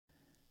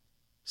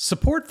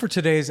Support for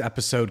today's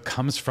episode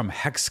comes from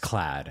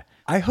Hexclad.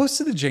 I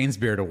hosted the James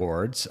Beard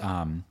Awards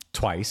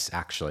twice,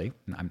 actually.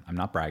 I'm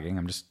not bragging,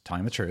 I'm just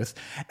telling the truth.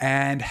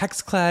 And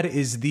Hexclad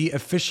is the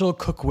official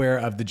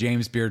cookware of the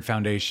James Beard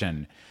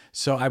Foundation.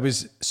 So I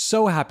was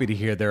so happy to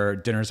hear they're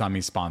Dinners on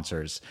Me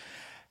sponsors.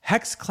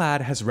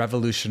 Hexclad has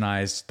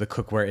revolutionized the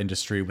cookware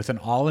industry with an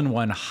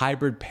all-in-one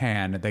hybrid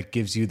pan that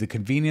gives you the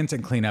convenience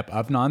and cleanup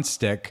of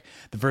nonstick,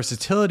 the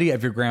versatility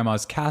of your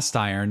grandma's cast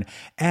iron,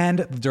 and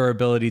the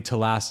durability to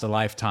last a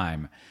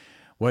lifetime.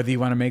 Whether you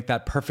want to make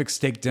that perfect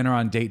steak dinner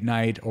on date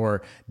night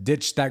or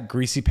ditch that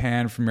greasy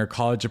pan from your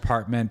college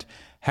apartment,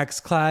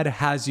 Hexclad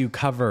has you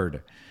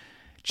covered.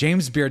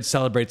 James Beard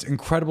celebrates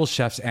incredible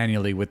chefs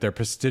annually with their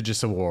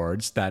prestigious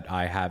awards that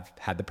I have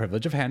had the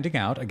privilege of handing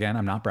out. Again,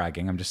 I'm not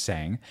bragging, I'm just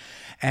saying.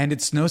 And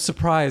it's no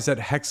surprise that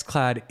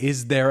Hexclad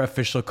is their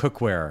official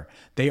cookware.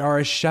 They are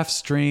a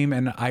chef's dream,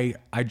 and I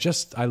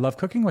love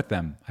cooking with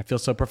them. I feel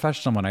so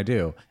professional when I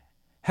do.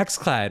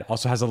 Hexclad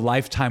also has a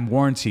lifetime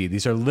warranty.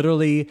 These are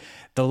literally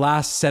the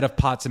last set of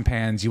pots and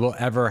pans you will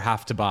ever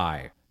have to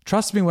buy.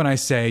 Trust me when I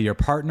say your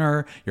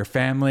partner, your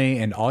family,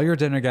 and all your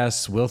dinner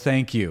guests will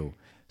thank you.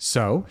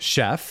 So,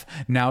 chef,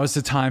 now is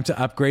the time to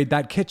upgrade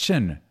that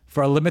kitchen.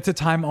 For a limited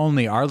time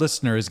only, our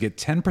listeners get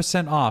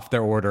 10% off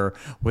their order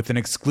with an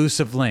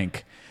exclusive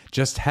link.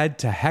 Just head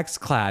to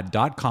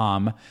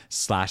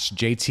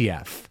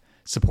hexclad.com/JTF.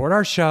 Support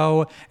our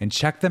show and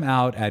check them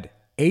out at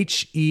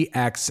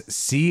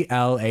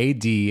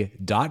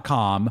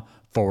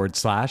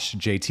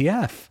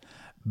hexclad.com/JTF.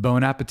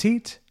 Bon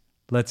appetit.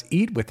 Let's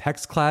eat with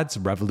Hexclad's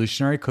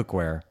revolutionary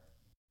cookware.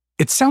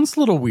 It sounds a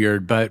little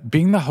weird, but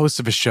being the host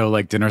of a show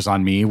like Dinners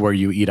on Me, where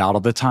you eat out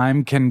all the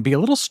time, can be a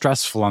little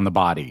stressful on the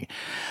body.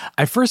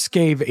 I first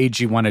gave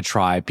AG1 a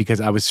try because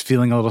I was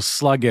feeling a little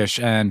sluggish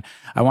and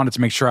I wanted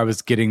to make sure I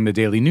was getting the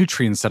daily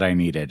nutrients that I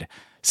needed.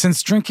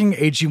 Since drinking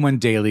AG1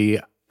 daily,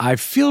 I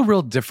feel a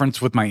real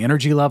difference with my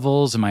energy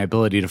levels and my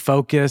ability to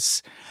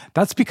focus.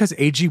 That's because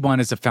AG1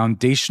 is a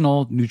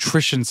foundational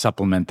nutrition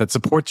supplement that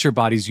supports your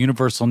body's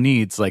universal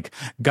needs like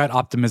gut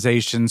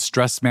optimization,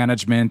 stress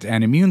management,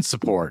 and immune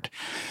support.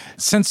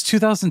 Since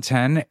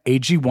 2010,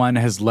 AG1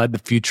 has led the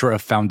future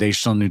of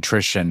foundational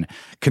nutrition,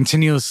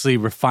 continuously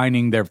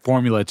refining their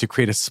formula to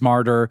create a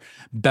smarter,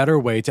 better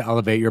way to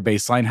elevate your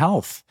baseline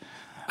health.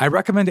 I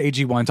recommend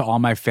AG1 to all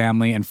my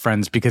family and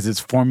friends because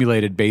it's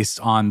formulated based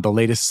on the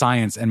latest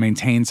science and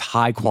maintains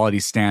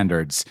high-quality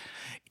standards.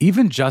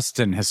 Even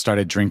Justin has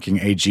started drinking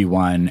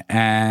AG1,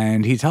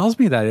 and he tells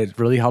me that it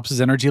really helps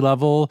his energy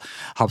level,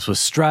 helps with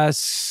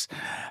stress,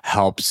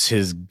 helps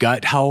his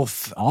gut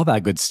health, all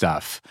that good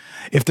stuff.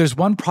 If there's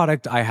one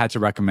product I had to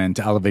recommend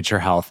to elevate your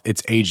health,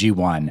 it's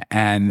AG1.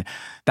 And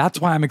that's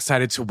why I'm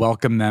excited to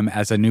welcome them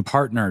as a new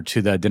partner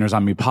to the Dinners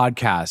on Me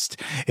podcast.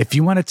 If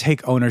you want to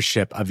take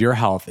ownership of your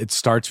health, it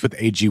starts with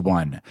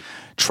AG1.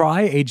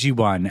 Try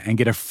AG1 and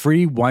get a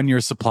free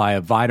 1-year supply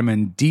of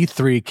vitamin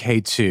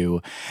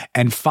D3K2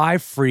 and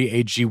 5 free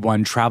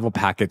AG1 travel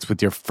packets with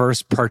your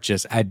first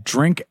purchase at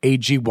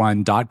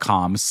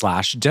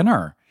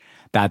drinkag1.com/dinner.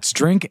 That's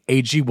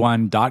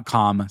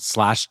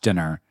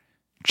drinkag1.com/dinner.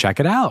 Check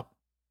it out.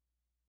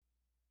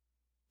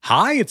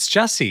 Hi, it's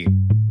Jesse.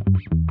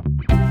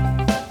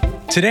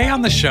 Today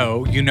on the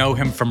show, you know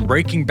him from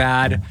Breaking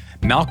Bad,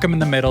 Malcolm in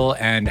the Middle,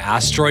 and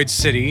Asteroid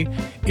City.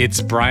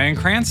 It's Bryan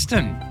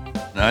Cranston.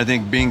 I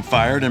think being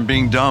fired and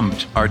being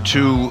dumped are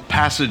two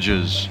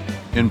passages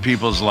in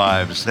people's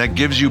lives that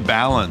gives you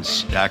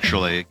balance,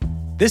 actually.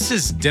 This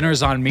is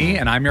Dinners on Me,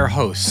 and I'm your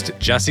host,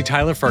 Jesse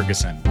Tyler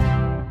Ferguson.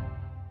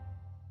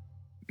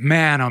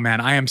 Man, oh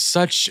man, I am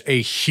such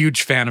a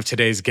huge fan of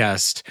today's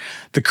guest.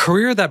 The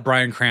career that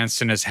Bryan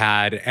Cranston has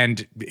had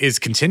and is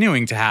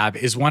continuing to have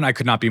is one I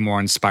could not be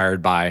more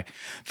inspired by.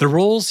 The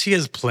roles he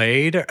has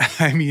played,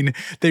 I mean,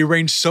 they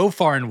range so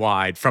far and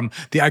wide, from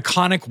the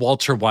iconic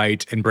Walter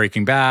White in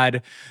Breaking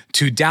Bad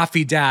to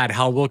Daffy Dad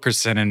Hal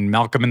Wilkerson in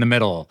Malcolm in the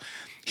Middle.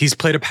 He's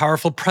played a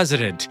powerful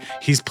president.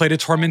 He's played a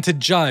tormented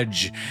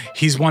judge.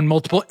 He's won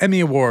multiple Emmy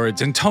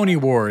Awards and Tony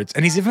Awards,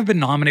 and he's even been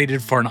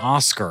nominated for an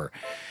Oscar.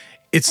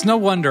 It's no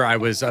wonder I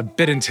was a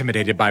bit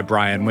intimidated by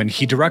Bryan when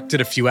he directed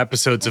a few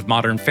episodes of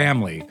Modern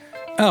Family.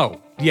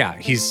 Oh, yeah,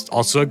 he's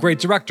also a great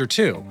director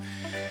too.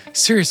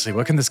 Seriously,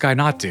 what can this guy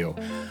not do?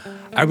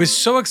 I was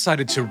so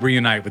excited to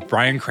reunite with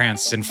Bryan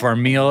Cranston for a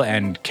meal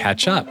and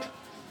catch up.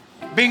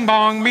 Bing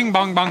bong, bing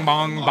bong, bong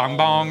bong, bong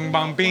bong,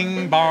 bong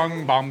bing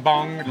bong, bong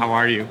bong. How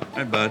are you?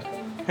 Hi, bud.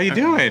 How you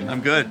doing?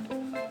 I'm good.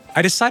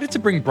 I decided to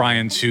bring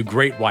Bryan to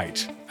Great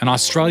White, an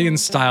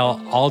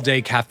Australian-style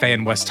all-day cafe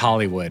in West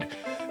Hollywood.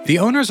 The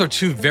owners are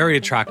two very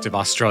attractive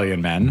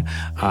Australian men,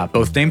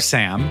 both named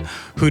Sam,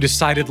 who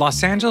decided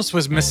Los Angeles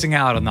was missing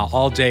out on the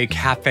all-day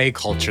cafe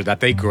culture that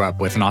they grew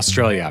up with in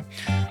Australia.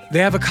 They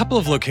have a couple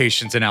of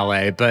locations in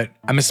LA, but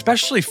I'm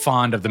especially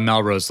fond of the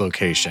Melrose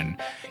location.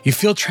 You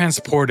feel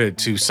transported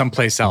to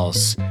someplace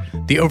else.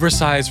 The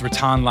oversized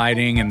rattan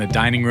lighting and the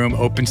dining room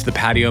open to the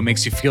patio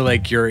makes you feel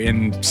like you're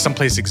in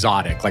someplace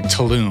exotic, like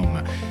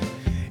Tulum.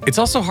 It's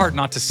also hard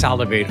not to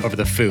salivate over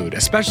the food,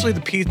 especially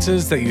the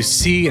pizzas that you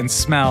see and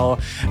smell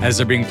as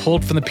they're being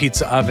pulled from the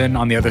pizza oven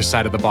on the other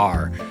side of the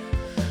bar.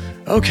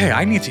 Okay,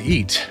 I need to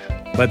eat.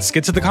 Let's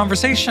get to the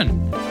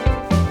conversation.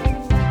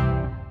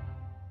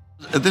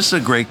 This is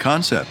a great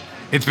concept.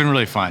 It's been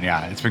really fun,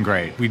 yeah. It's been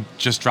great. We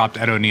just dropped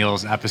Ed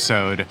O'Neill's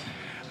episode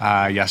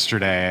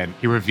yesterday, and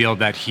he revealed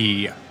that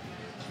he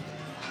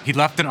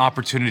left an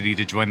opportunity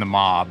to join the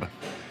mob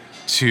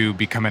to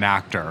become an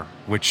actor,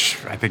 which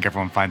I think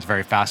everyone finds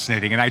very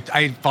fascinating. And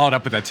I followed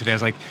up with that today. I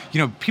was like,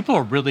 people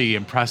are really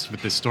impressed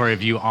with this story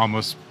of you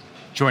almost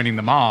joining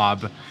the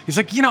mob. He's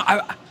like,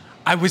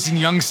 I was in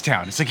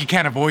Youngstown. It's like you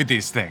can't avoid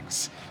these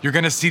things. You're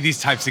going to see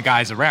these types of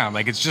guys around.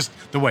 Like, it's just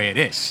the way it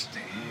is.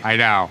 I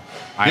know.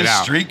 His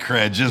street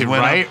cred just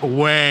went up.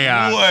 Way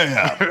up. Way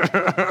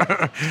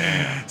up.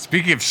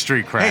 Speaking of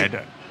street cred.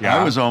 Hey, yeah.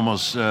 I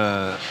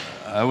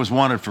was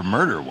wanted for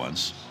murder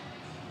once.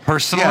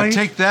 Personally? Yeah,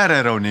 take that,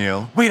 Ed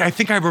O'Neill. Wait, I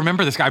think I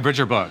remember this guy. I read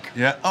your book.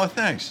 Yeah. Oh,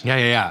 thanks.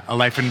 Yeah. A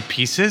Life in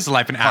Pieces? A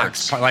Life in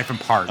Acts? A Life in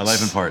Parts. A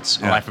Life in Parts.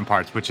 Yeah. A Life in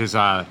Parts, which is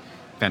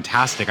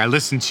fantastic. I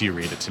listened to you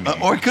read it to me.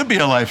 Or it could be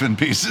A Life in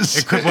Pieces.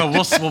 It could. Well,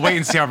 we'll wait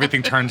and see how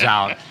everything turns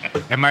out.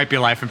 It might be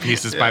A Life in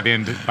Pieces by the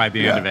end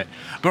of it.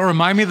 But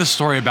remind me of the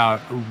story about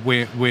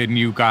when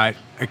you got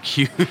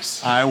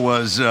accused. I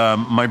was,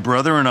 my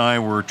brother and I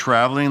were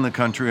traveling the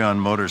country on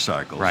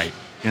motorcycles. Right.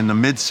 In the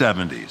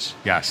mid-'70s.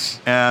 Yes.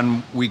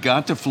 And we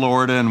got to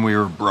Florida and we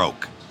were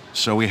broke.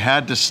 So we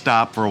had to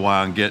stop for a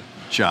while and get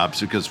jobs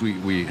because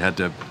we had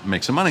to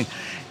make some money.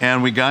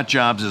 And we got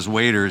jobs as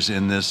waiters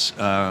in this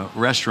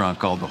restaurant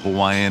called the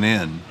Hawaiian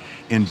Inn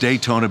in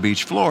Daytona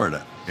Beach,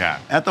 Florida. Yeah.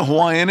 At the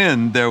Hawaiian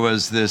Inn, there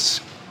was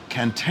this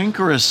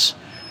cantankerous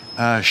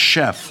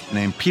chef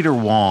named Peter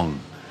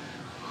Wong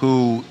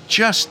who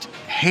just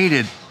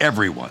hated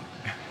everyone.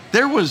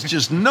 There was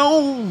just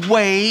no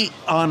way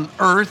on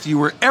earth you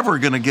were ever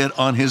going to get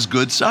on his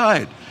good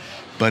side.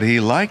 But he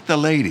liked the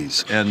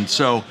ladies. And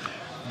so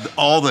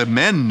all the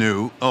men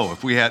knew,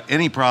 if we had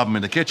any problem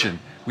in the kitchen,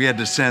 we had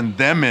to send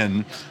them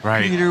in.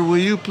 Right. Peter, will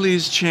you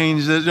please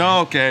change this? Oh,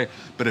 okay.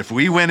 But if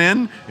we went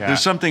in,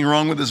 there's something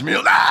wrong with this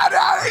meal.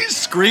 He'd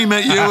scream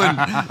at you and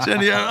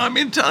said,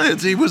 tell you,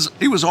 he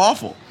was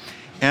awful.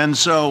 And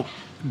so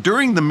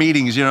during the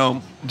meetings,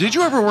 did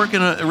you ever work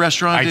in a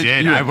restaurant? I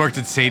did. I worked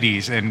at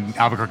Sadie's in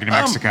Albuquerque, New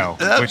Mexico,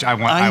 which I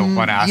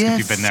want to ask if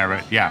you've been there.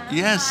 But yeah.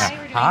 Yes.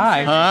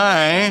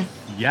 Hi.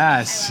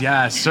 Yes.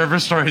 Server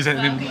stories.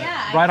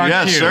 Right on cue.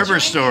 Yes, server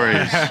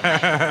stories.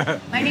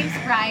 My name's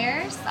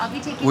Briars. I'll be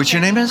taking. What's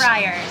your name is?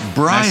 Briars.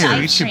 Briars.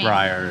 Nice to meet you,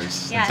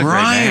 Briars. Yeah.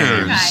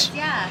 Briars.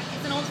 Yeah,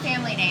 it's an old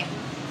family name.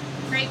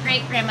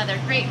 Great-great-grandmother.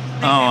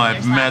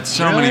 I've met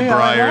so many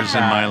Briars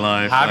in my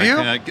life. Have you?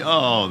 The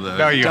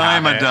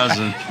dime a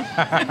dozen.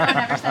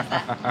 Never says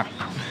that.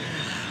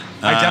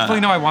 I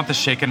definitely know I want the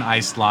shaken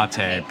iced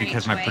latte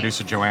because my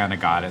producer Joanna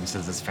got it and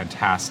says it's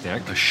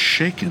fantastic. A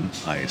shaken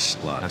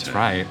iced latte. That's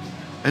right.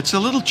 It's a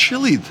little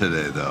chilly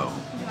today, though.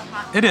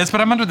 It is,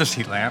 but I'm under this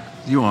heat lamp.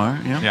 You are,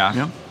 yeah.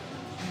 Yeah.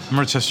 I'm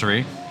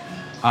rotisserie.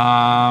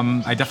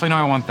 I definitely know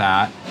I want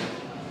that.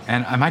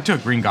 And I might do a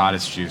green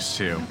goddess juice,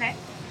 too. Okay.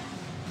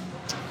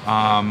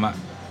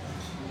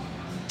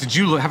 Did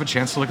you have a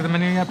chance to look at the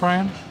menu yet,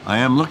 Brian? I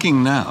am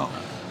looking now.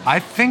 I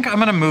think I'm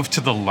going to move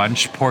to the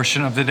lunch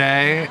portion of the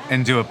day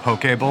and do a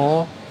poke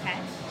bowl. Okay.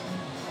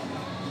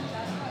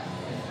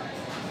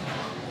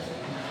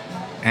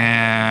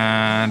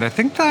 And I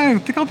think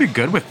I'll be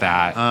good with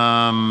that.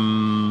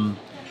 I'll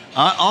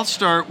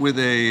start with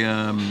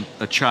a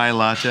chai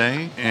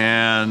latte,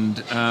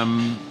 and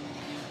I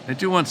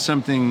do want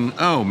something.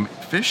 Oh,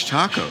 fish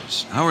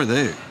tacos. How are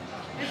they?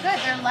 They're good.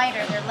 They're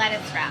lighter. They're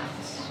lettuce wrapped.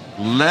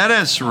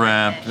 Lettuce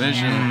wrapped. But if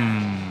you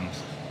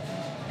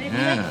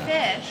like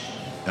fish,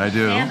 I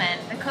do. salmon,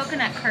 the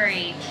coconut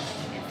curry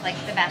is like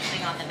the best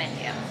thing on the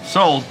menu.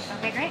 Sold.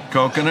 Okay, great.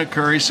 Coconut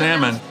curry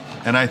salmon.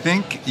 And I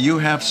think you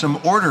have some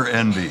order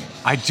envy.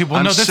 I do. Well,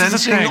 I'm no, this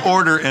is sensing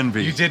order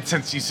envy. You did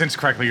sense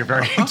correctly. You're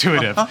very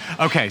intuitive.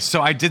 Okay,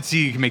 so I did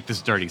see you can make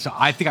this dirty. So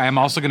I think I am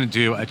also going to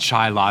do a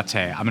chai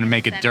latte. I'm going to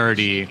make it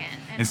dirty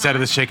instead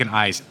of the shaken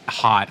ice.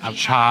 Hot.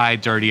 Chai,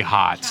 dirty,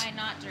 hot. Chai,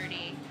 not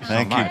dirty.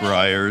 Thank you,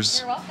 Briars.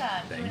 You're welcome.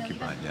 Thank you,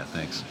 Brian. Yeah,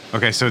 thanks.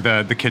 Okay, so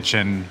the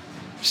kitchen.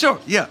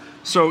 So you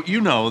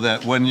know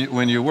that when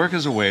you work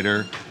as a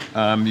waiter,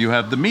 you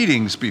have the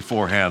meetings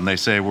beforehand. They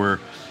say we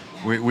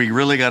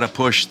really got to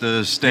push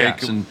the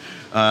steaks, and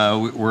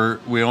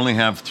we only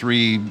have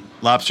 3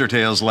 lobster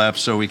tails left,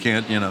 so we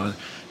can't,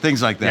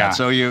 things like that. Yeah.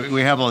 So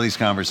we have all these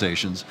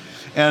conversations,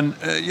 and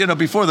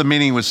before the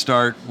meeting would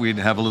start, we'd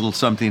have a little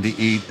something to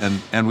eat,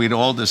 and we'd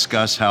all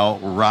discuss how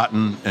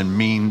rotten and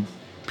mean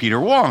Peter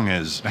Wong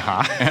is,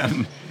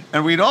 and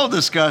we'd all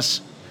discuss,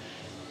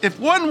 if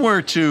one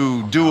were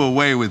to do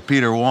away with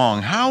Peter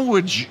Wong, how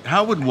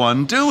would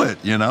one do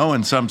it?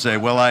 And some say,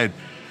 well,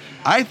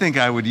 I think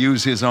I would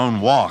use his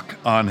own wok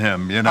on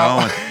him,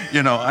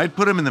 I'd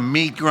put him in the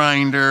meat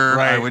grinder.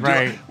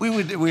 Right. We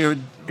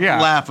would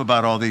laugh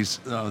about all these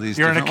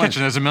You're in a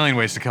kitchen. There's a million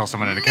ways to kill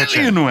someone in a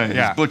kitchen. Million ways.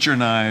 Yeah. Butcher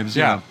knives.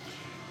 Yeah.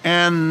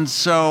 And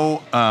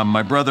so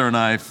my brother and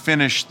I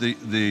finished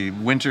the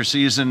winter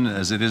season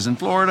as it is in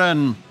Florida,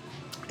 and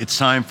it's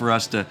time for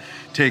us to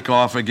take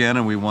off again,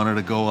 and we wanted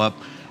to go up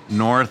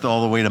north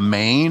all the way to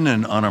Maine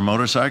and on our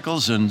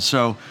motorcycles. And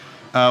so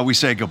we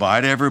say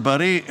goodbye to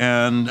everybody,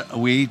 and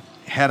we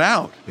head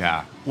out.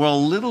 Yeah.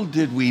 Well, little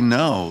did we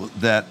know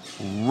that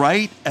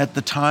right at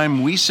the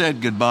time we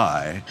said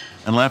goodbye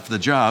and left the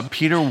job,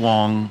 Peter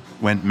Wong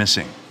went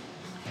missing.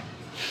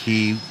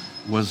 He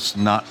was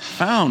not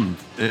found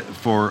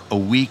for a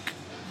week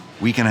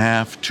and a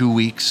half, 2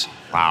 weeks.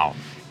 Wow.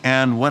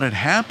 And what had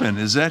happened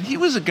is that he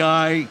was a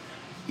guy,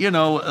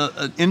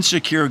 an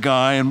insecure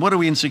guy. And what do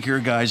we insecure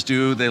guys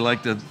do? They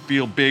like to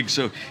feel big.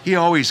 So he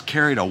always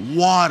carried a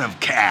wad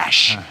of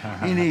cash.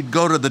 And he'd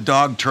go to the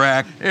dog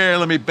track. Hey,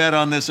 let me bet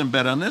on this and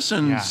bet on this.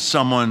 And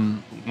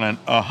someone went,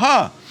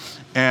 aha.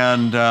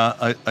 And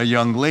a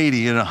young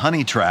lady in a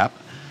honey trap,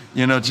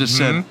 just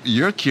said,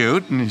 you're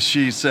cute. And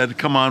she said,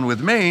 come on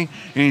with me.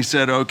 And he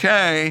said,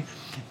 okay.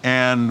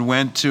 And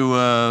went to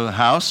a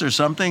house or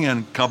something,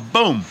 and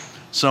kaboom,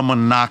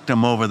 someone knocked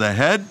him over the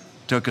head,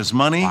 took his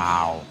money.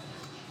 Wow.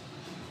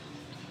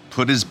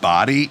 Put his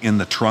body in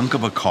the trunk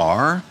of a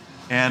car.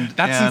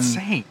 That's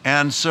insane.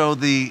 And so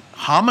the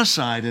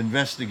homicide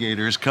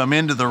investigators come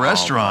into the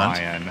restaurant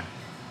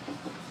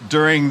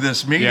during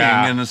this meeting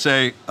and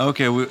say,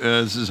 okay,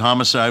 this is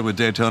homicide with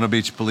Daytona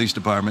Beach Police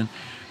Department.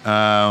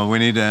 We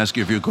need to ask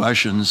you a few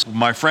questions.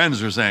 My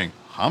friends are saying,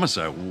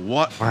 homicide,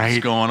 what is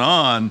going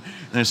on? And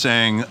they're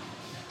saying,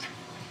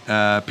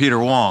 Peter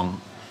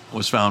Wong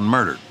was found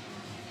murdered.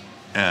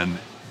 And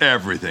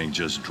everything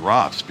just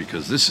drops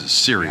because this is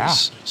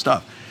serious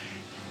stuff.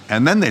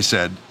 And then they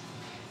said,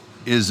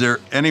 is there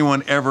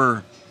anyone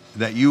ever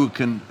that you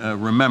can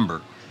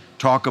remember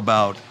talk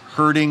about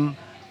hurting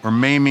or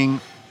maiming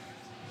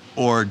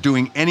or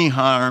doing any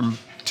harm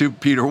to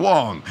Peter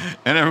Wong?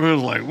 And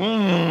everyone was like,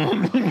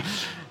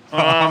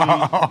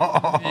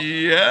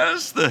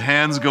 yes. The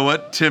hands go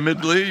up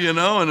timidly, and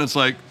it's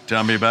like,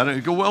 tell me about it.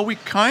 You go, well, we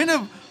kind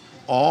of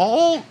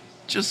all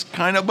just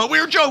kind of, but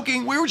we were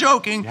joking.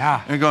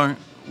 Yeah. And going,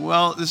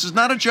 well, this is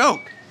not a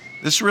joke.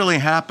 This really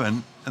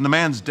happened, and the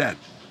man's dead.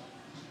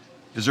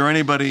 Is there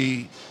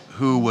anybody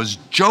who was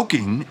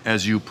joking,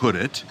 as you put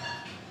it,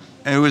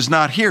 and who is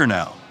not here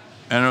now?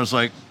 And I was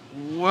like,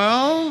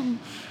 well,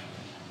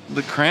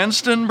 the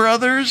Cranston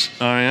brothers.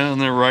 Oh, yeah, and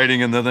they're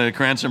writing, and the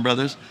Cranston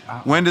brothers.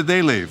 When did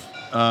they leave?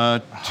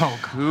 2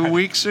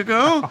 weeks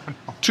ago? Oh,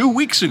 no. 2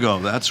 weeks ago.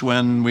 That's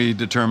when we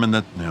determined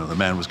that the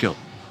man was killed.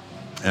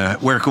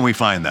 Where can we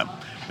find them?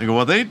 They go,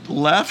 well, they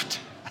left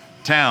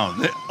town.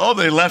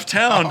 They left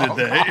town, did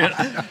they?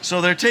 God. So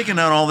they're taking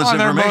out all this on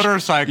information. their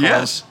motorcycles.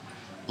 Yes.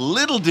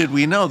 Little did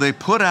we know, they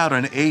put out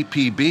an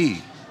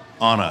APB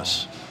on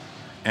us.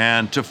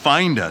 And to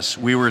find us,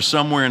 we were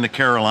somewhere in the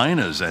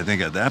Carolinas, I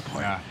think, at that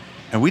point. Yeah.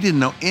 And we didn't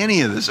know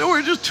any of this. So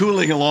we're just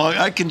tooling along.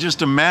 I can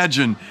just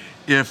imagine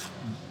if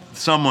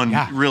someone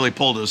really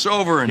pulled us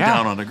over and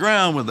down on the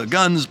ground with the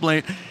guns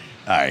blazing.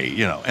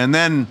 And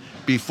then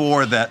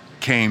before that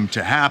came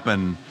to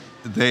happen,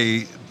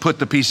 they put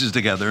the pieces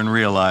together and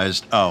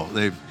realized,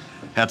 they've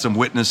had some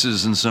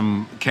witnesses and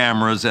some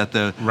cameras at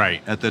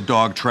the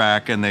dog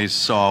track, and they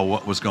saw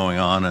what was going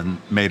on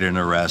and made an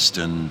arrest.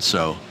 And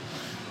so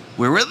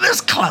we were this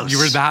close. You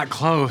were that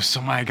close.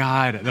 Oh my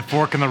God. The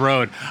fork in the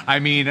road. I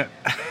mean,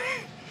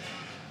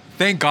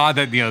 thank God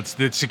that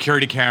the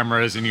security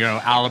cameras and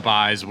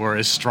alibis were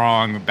as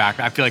strong back.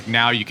 I feel like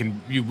now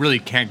you really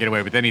can't get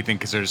away with anything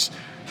because there's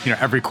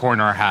every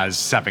corner has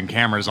 7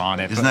 cameras on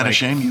it. Isn't that a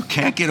shame? You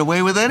can't get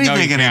away with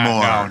anything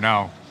anymore.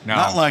 No.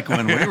 Not like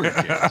when we were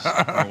kids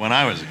or when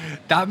I was a kid.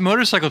 That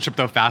motorcycle trip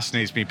though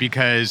fascinates me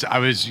because I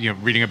was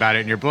reading about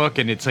it in your book,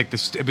 and it's like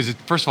this. It was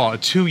first of all a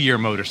 2-year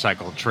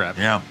motorcycle trip.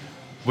 Yeah.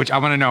 Which I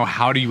want to know,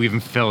 how do you even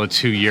fill a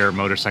 2-year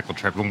motorcycle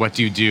trip, and what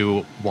do you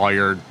do while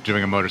you're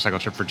doing a motorcycle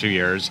trip for 2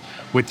 years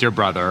with your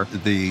brother?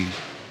 The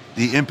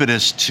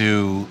impetus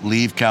to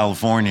leave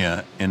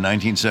California in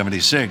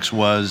 1976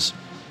 was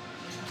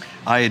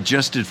I had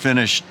just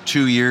finished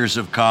 2 years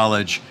of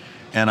college,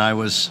 and I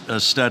was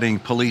studying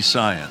police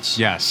science.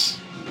 Yes.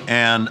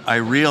 And I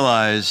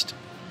realized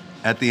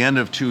at the end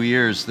of 2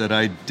 years that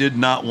I did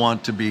not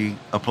want to be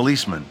a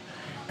policeman.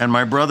 And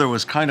my brother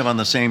was kind of on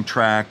the same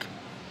track.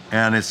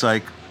 And it's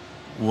like,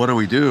 what do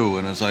we do?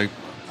 And it's like,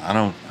 I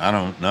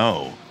don't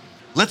know.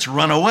 Let's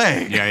run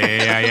away.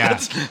 Yeah.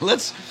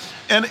 let's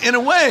and in a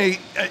way,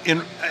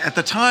 at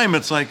the time,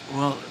 it's like,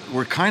 well,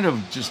 we're kind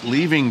of just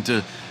leaving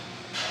to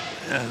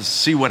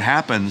see what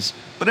happens.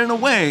 But in a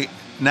way,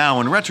 now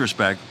in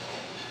retrospect,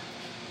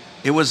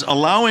 it was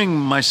allowing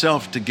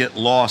myself to get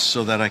lost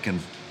so that I can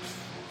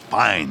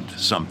find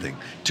something,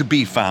 to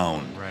be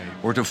found,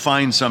 or to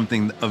find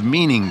something of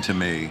meaning to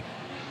me.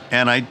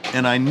 And I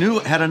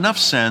had enough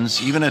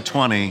sense, even at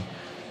 20,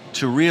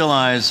 to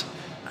realize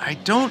I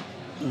don't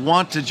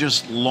want to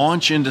just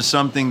launch into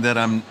something that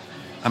I'm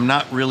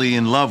not really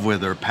in love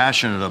with or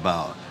passionate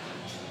about.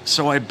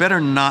 So I better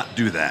not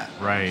do that.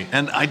 Right.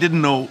 And I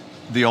didn't know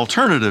the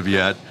alternative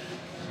yet.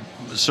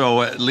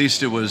 So at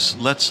least it was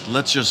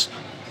let's just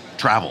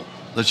travel.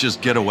 let's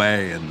just get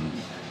away. And,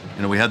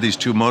 we had these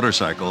 2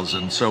 motorcycles,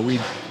 and so we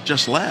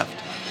just left.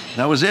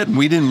 That was it. And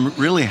we didn't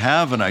really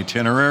have an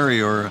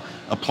itinerary or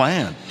a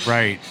plan.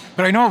 Right.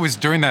 But I know it was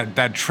during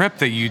that trip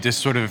that you just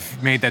sort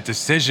of made that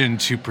decision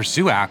to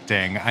pursue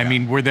acting. I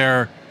mean,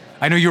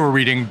 I know you were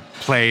reading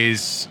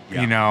plays,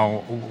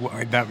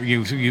 that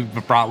you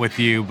brought with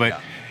you, but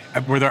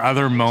were there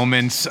other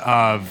moments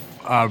of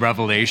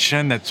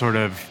revelation that sort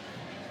of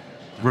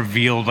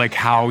revealed like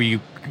how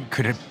you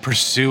could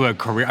pursue a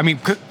career? I mean,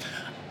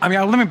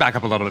 let me back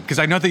up a little bit, because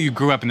I know that you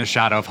grew up in the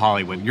shadow of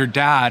Hollywood. Your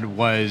dad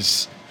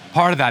was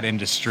part of that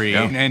industry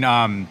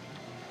and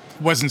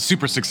wasn't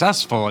super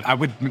successful. I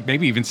would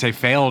maybe even say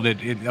failed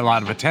at a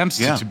lot of attempts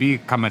to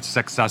become a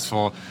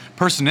successful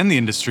person in the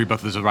industry,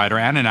 both as a writer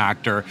and an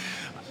actor.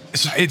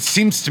 So it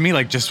seems to me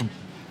like it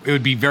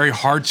would be very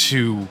hard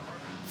to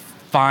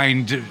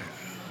find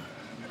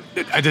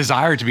a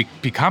desire to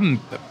become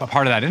a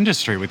part of that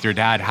industry with your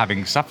dad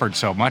having suffered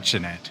so much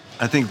in it.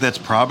 I think that's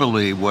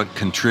probably what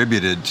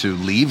contributed to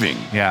leaving.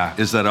 Yeah.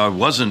 Is that I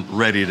wasn't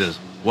ready to,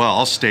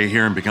 I'll stay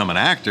here and become an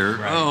actor.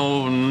 Right.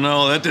 Oh,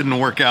 no, that didn't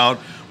work out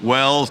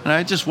well. And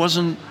I just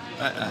wasn't,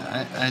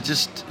 I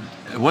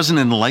wasn't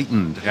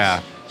enlightened.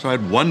 Yeah. So I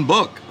had one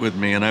book with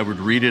me, and I would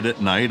read it at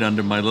night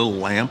under my little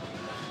lamp.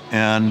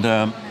 And,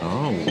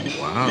 oh,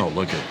 wow,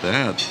 look at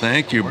that.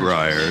 Thank you,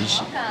 Briars.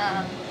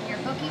 Welcome. Your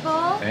bookie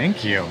bowl.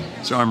 Thank you.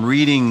 So I'm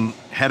reading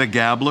Hedda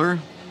Gabler,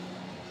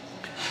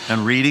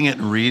 and reading it,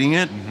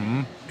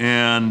 mm-hmm.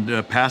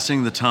 and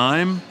passing the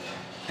time.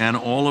 And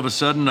all of a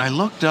sudden, I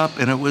looked up,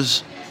 and it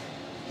was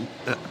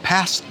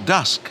past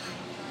dusk.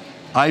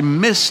 I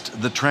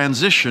missed the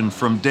transition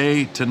from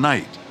day to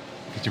night.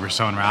 Because you were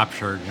so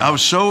enraptured. I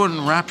was so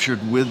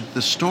enraptured with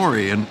the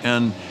story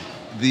and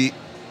the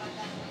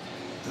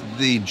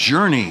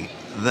journey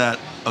that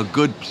a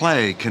good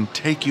play can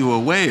take you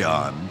away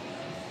on.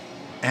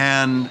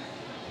 And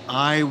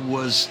I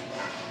was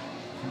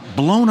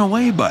blown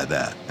away by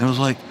that. And I was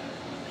like,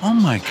 oh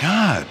my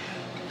God.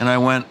 And I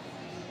went,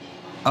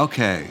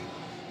 okay,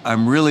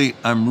 I'm really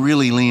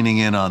leaning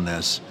in on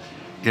this.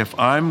 If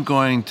I'm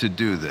going to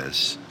do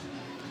this,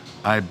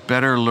 I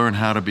better learn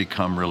how to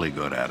become really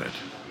good at it.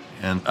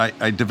 And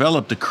I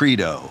developed a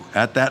credo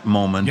at that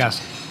moment. Yes,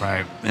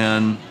 right.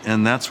 And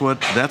that's when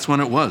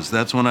it was.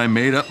 That's when I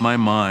made up my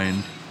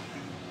mind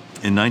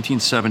in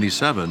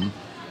 1977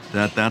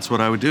 that's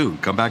what I would do.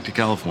 Come back to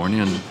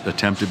California and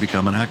attempt to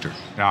become an actor.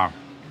 Yeah.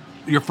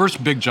 Your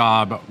first big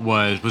job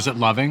was it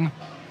Loving?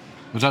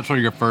 Was that sort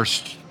of your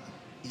first?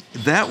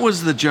 That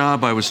was the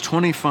job. I was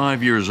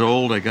 25 years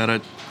old.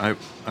 I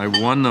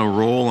won a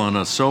role on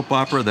a soap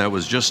opera that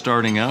was just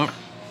starting out.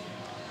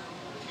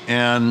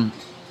 And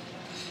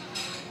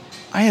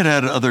I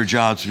had other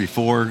jobs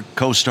before,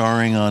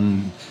 co-starring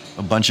on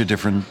a bunch of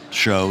different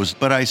shows,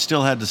 but I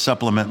still had to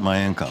supplement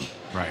my income.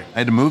 Right. I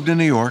had to move to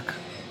New York,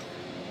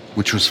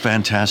 which was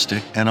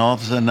fantastic. And all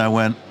of a sudden I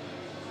went,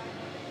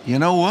 you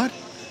know what?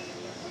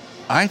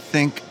 I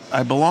think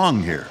I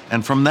belong here.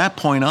 And from that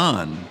point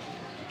on,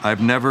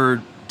 I've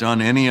never done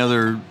any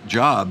other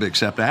job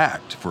except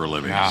act for a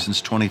living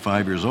since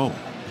 25 years old.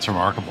 It's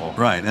remarkable.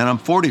 Right. And I'm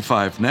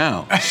 45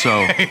 now.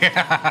 So,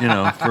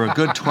 for a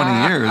good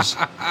 20 years.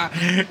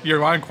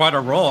 You're on quite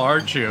a roll,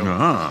 aren't you?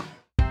 Uh-huh.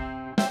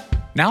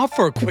 Now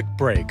for a quick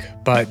break,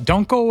 but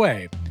don't go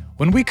away.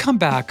 When we come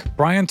back,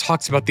 Bryan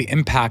talks about the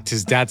impact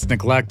his dad's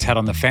neglect had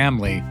on the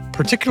family,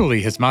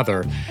 particularly his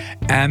mother,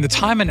 and the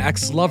time an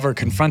ex-lover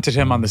confronted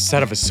him on the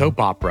set of a soap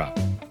opera.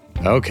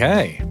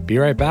 Okay, be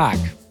right back.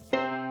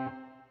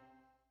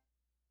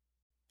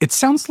 It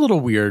sounds a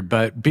little weird,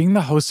 but being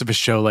the host of a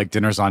show like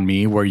Dinner's on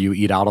Me, where you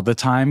eat out all the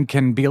time,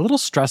 can be a little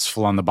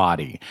stressful on the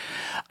body.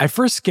 I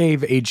first gave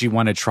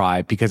AG1 a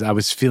try because I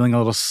was feeling a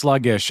little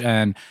sluggish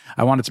and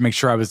I wanted to make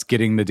sure I was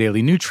getting the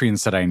daily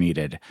nutrients that I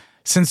needed.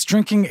 Since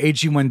drinking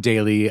AG1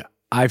 daily,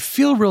 I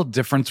feel a real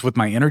difference with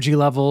my energy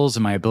levels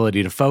and my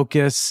ability to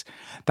focus.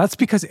 That's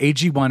because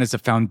AG1 is a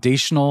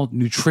foundational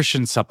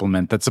nutrition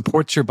supplement that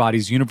supports your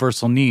body's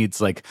universal needs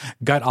like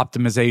gut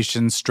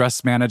optimization,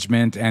 stress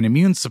management, and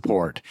immune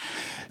support.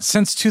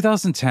 Since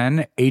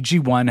 2010,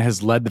 AG1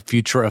 has led the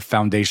future of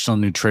foundational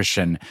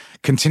nutrition,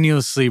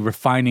 continuously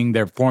refining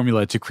their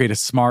formula to create a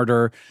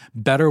smarter,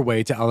 better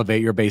way to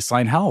elevate your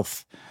baseline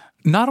health.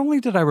 Not only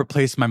did I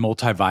replace my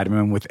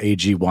multivitamin with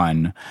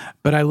AG1,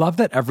 but I love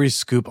that every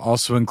scoop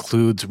also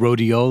includes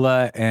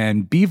rhodiola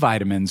and B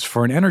vitamins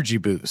for an energy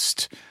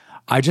boost.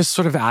 I just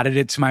sort of added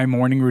it to my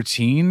morning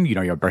routine.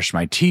 I brush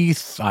my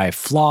teeth, I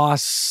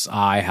floss,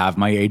 I have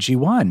my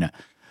AG1.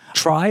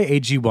 Try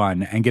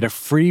AG1 and get a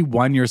free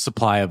 1-year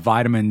supply of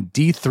vitamin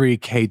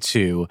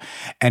D3K2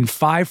 and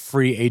 5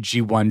 free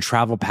AG1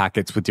 travel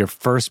packets with your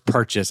first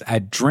purchase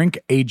at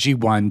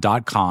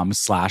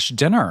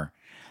drinkag1.com/dinner.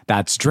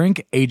 That's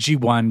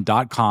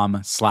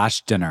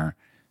drinkag1.com/dinner.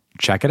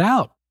 Check it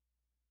out.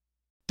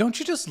 Don't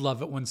you just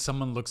love it when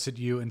someone looks at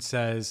you and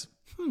says,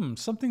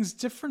 something's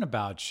different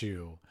about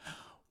you?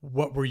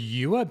 What were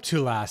you up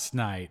to last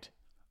night?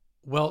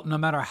 Well, no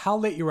matter how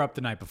late you were up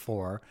the night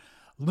before,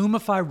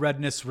 Lumify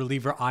Redness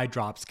Reliever Eye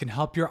Drops can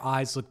help your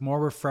eyes look more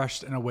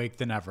refreshed and awake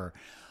than ever.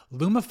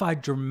 Lumify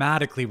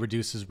dramatically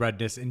reduces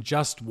redness in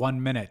just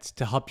 1 minute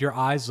to help your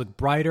eyes look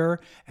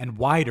brighter and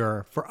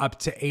wider for up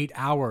to 8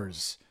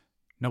 hours.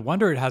 No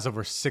wonder it has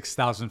over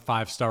 6,000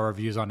 5-star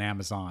reviews on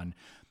Amazon.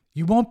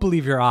 You won't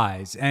believe your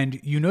eyes, and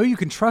you know you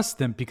can trust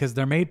them because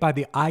they're made by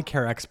the eye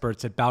care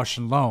experts at Bausch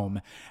 &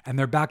 Lomb, and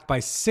they're backed by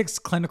 6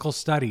 clinical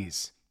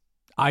studies.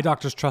 Eye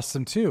doctors trust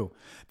them too.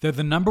 They're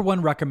the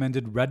 #1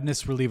 recommended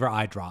redness reliever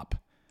eye drop.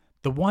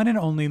 The one and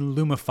only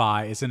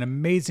Lumify is an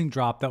amazing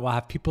drop that will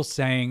have people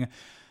saying,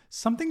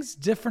 something's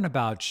different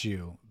about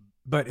you,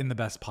 but in the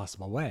best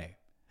possible way.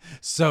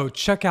 So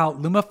check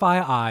out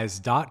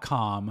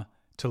lumifyeyes.com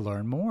to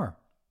learn more.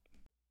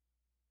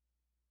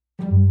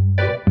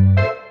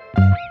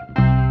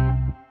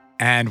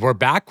 And we're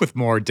back with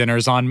more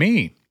Dinners on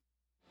Me.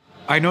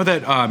 I know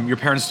that your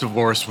parents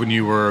divorced when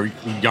you were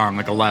young,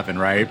 like 11,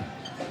 right?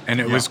 And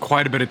it was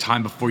quite a bit of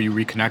time before you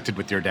reconnected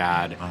with your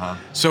dad.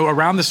 So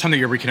around this time that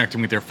you're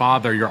reconnecting with your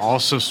father, you're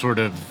also sort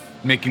of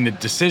making the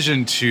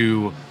decision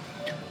to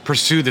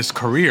pursue this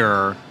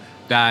career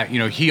that,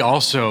 he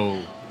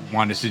also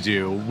wanted to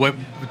do. What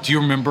do you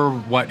remember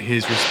what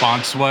his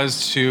response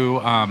was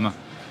to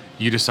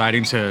you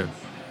deciding to,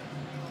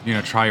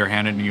 try your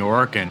hand in New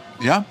York? And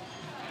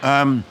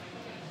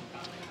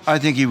I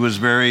think he was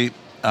very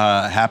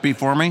happy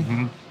for me.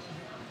 Mm-hmm.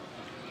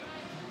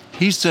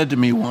 He said to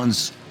me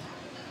once,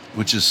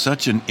 which is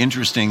such an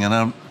interesting, and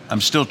I'm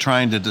still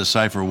trying to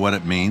decipher what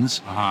it means.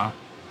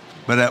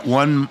 But at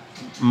one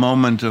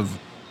moment of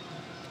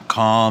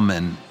calm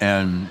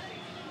and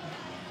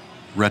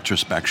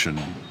retrospection,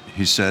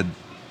 he said,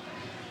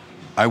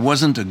 I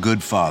wasn't a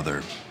good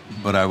father,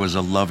 but I was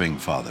a loving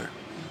father.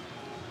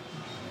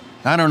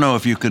 I don't know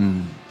if you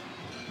can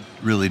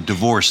really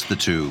divorce the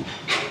two.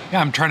 Yeah,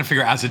 I'm trying to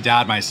figure as a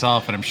dad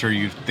myself, and I'm sure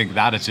you think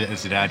that as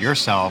a dad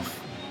yourself,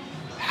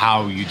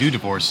 how you do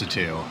divorce the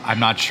two. I'm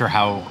not sure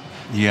how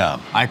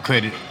I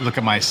could look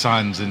at my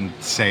sons and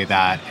say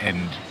that and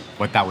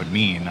what that would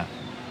mean.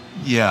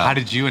 Yeah. How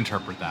did you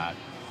interpret that?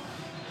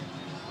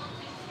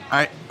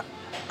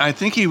 I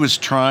think he was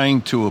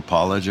trying to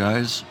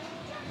apologize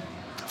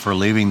for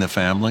leaving the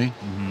family.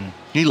 Mm-hmm.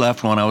 He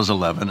left when I was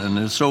 11,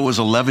 and so it was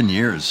 11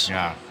 years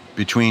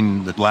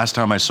between the last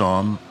time I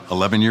saw him,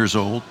 11 years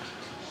old,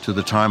 to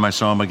the time I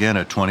saw him again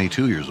at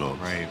 22 years old.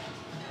 Right.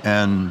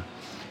 And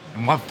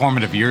what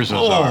formative years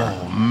those are.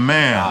 Oh,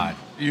 man.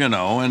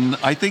 God. And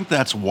I think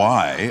that's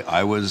why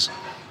I was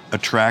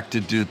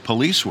attracted to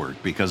police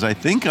work, because I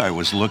think I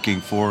was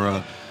looking for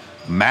a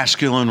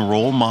masculine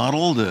role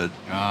model to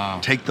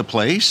take the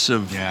place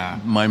of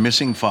my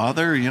missing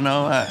father.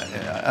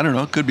 I don't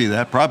know. It could be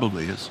that.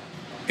 Probably is.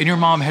 And your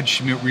mom, had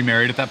she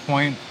remarried at that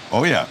point?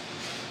 Oh, yeah.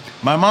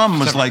 My mom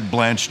was like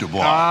Blanche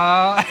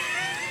Dubois.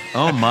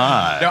 Oh,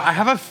 my. No, I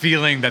have a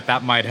feeling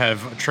that might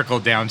have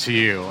trickled down to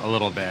you a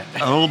little bit.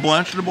 A little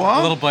Blanche Dubois?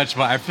 A little Blanche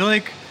Dubois. I feel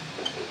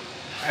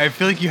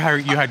like you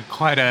had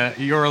quite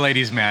you're a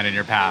ladies' man in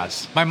your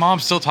past. My mom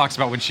still talks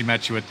about when she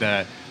met you at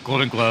the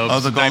Golden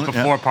Globes the night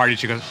before party.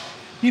 She goes,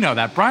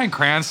 that Bryan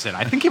Cranston,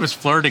 I think he was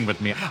flirting with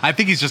me. I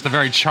think he's just a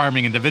very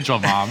charming individual,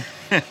 Mom.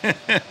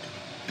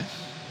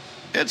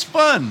 It's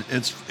fun.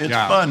 It's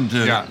fun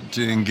to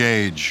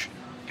engage.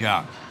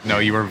 Yeah. No,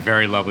 you were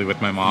very lovely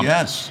with my mom.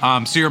 Yes.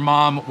 So your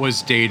mom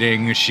was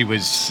dating.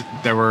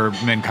 There were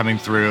men coming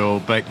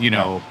through, but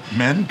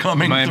men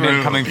coming through.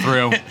 Men coming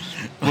through.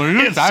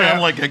 It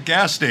sounded like a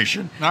gas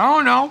station.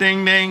 No.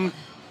 Ding, ding.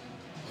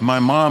 My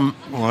mom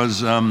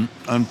was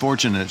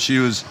unfortunate. She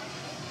was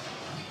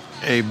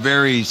a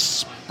very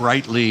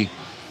sprightly,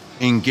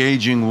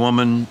 engaging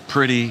woman,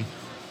 pretty,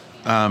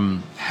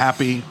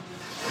 happy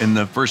in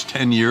the first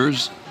 10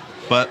 years.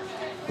 But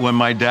when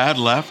my dad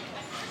left,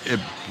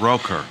 it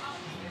broke her.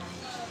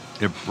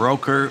 It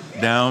broke her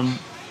down.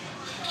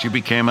 She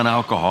became an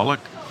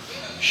alcoholic.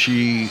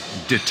 She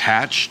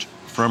detached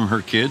from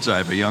her kids. I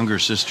have a younger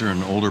sister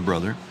and an older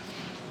brother.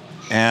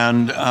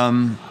 And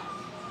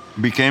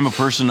became a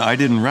person I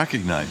didn't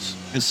recognize.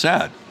 It's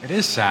sad. It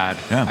is sad.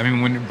 Yeah. I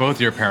mean, when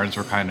both your parents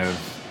were kind of,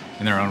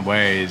 in their own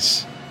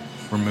ways,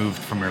 removed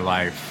from your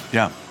life.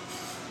 Yeah.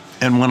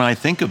 And when I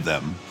think of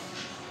them,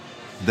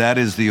 that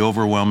is the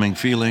overwhelming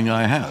feeling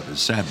I have, is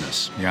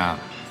sadness. Yeah.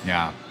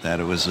 That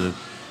it was a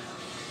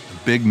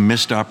big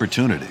missed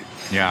opportunity.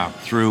 Yeah.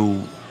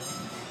 Through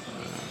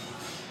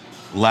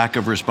lack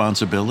of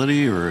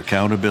responsibility or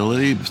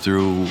accountability,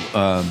 through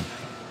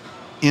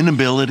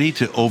inability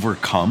to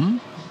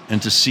overcome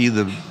and to see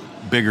the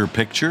bigger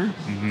picture.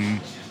 Mm-hmm.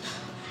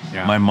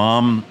 Yeah. My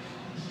mom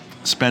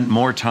spent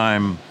more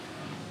time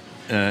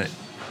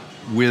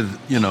with,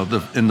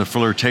 in the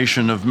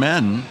flirtation of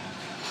men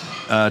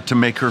to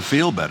make her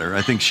feel better.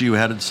 I think she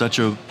had such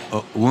a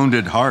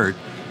wounded heart.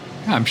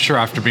 I'm sure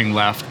after being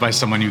left by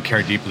someone you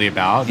care deeply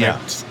about,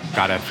 that's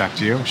got to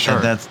affect you.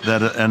 Sure.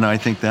 And I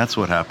think that's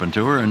what happened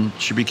to her. And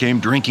she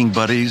became drinking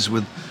buddies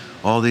with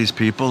all these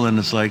people. And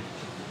it's like,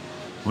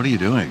 what are you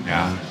doing?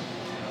 Yeah.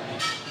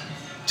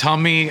 Tell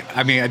me,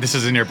 I mean, this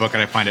is in your book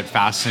and I find it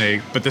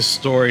fascinating, but the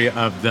story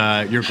of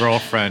your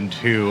girlfriend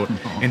who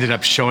ended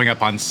up showing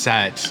up on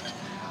set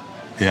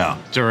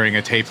during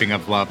a taping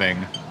of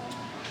Loving.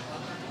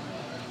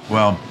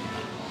 Well,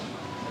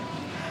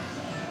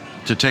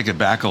 to take it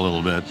back a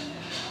little bit,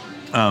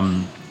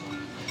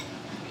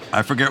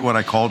 I forget what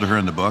I called her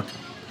in the book,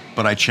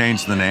 but I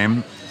changed the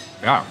name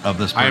of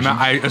this person.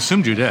 I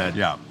assumed you did.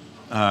 Yeah.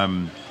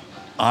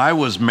 I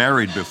was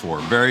married before,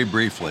 very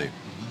briefly.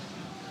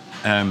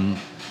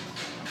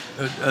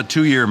 A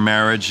 2-year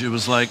marriage. It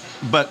was like,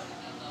 but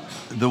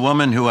the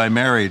woman who I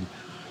married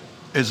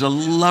is a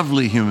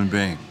lovely human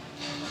being.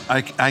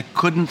 I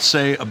couldn't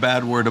say a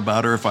bad word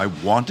about her if I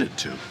wanted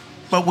to,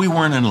 but we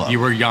weren't in love. You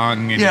were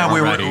young and we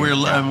ready.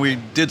 and we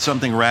did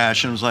something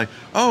rash, and it was like,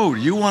 oh,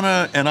 you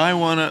wanna, and I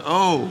wanna,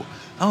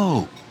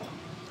 oh.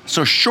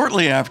 So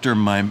shortly after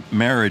my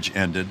marriage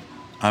ended,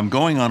 I'm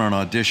going on an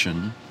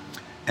audition,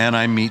 and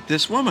I meet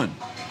this woman,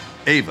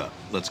 Ava,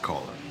 let's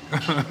call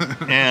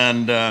her,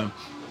 and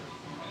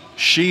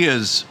she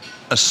is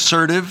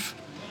assertive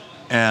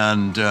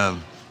and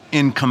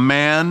in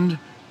command,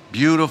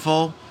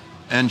 beautiful,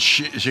 and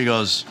she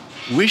goes,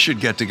 we should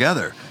get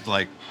together.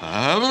 Like,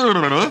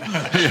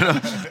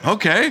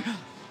 okay.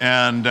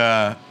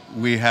 And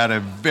we had a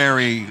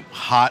very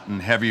hot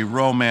and heavy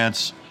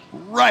romance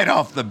right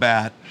off the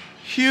bat.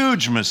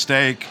 Huge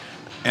mistake.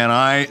 And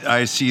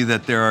I see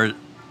that there are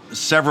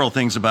several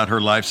things about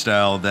her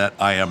lifestyle that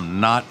I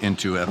am not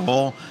into at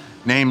all,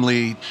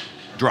 namely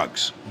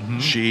drugs. Mm-hmm.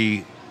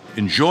 She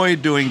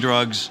enjoyed doing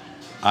drugs.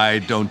 I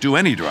don't do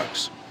any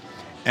drugs.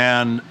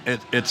 And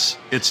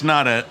it's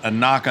not a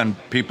knock on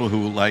people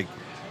who like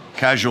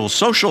casual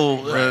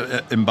social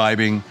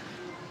imbibing.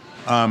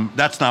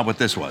 That's not what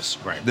this was.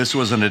 Right. This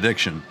was an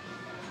addiction.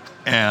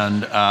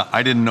 And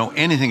I didn't know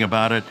anything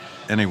about it.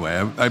 Anyway,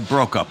 I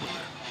broke up with her.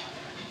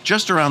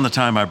 Just around the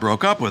time I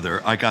broke up with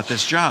her, I got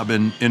this job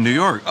in New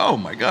York. Oh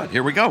my God,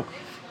 here we go.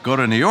 Go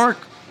to New York,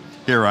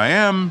 here I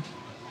am.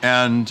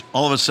 And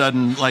all of a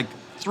sudden, like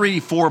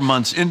 3-4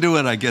 months into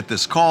it, I get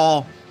this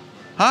call.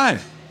 Hi,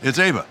 it's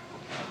Ava.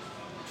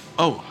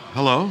 Oh,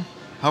 hello,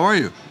 how are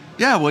you?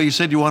 Yeah, well, you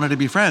said you wanted to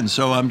be friends,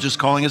 so I'm just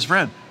calling as a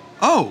friend.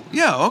 Oh,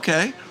 yeah,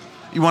 okay.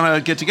 You want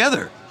to get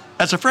together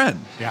as a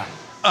friend? Yeah.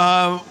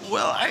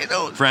 Well, I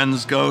know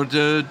friends go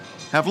to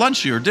have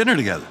lunch or dinner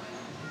together.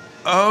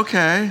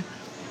 Okay.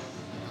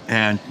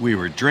 And we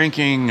were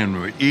drinking and we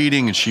were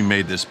eating, and she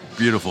made this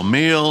beautiful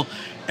meal.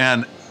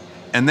 And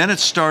then it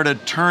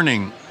started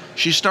turning.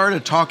 She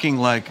started talking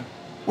like,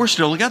 we're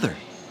still together.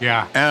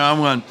 Yeah. And I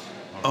went,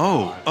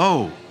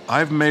 oh,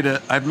 I've made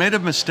a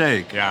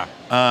mistake. Yeah.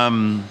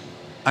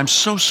 I'm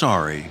so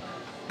sorry.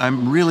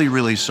 I'm really,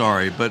 really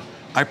sorry, but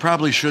I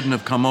probably shouldn't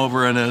have come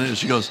over. And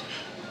she goes,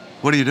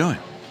 what are you doing?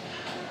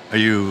 Are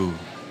you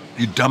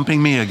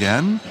dumping me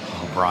again?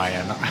 Oh,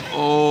 Bryan.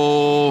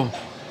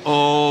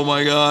 Oh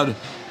my God.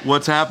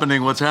 What's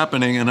happening?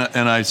 And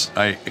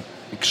I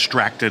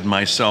extracted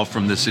myself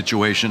from this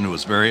situation. It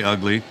was very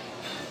ugly.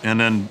 And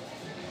then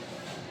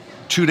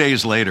 2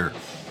 days later,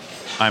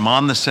 I'm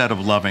on the set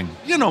of Loving.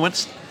 You know,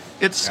 it's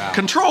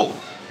controlled.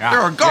 Yeah. There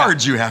are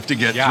guards you have to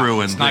get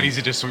through. It's not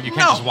easy you can't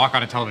just walk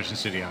on a television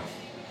studio.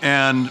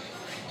 And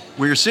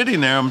we were sitting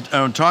there,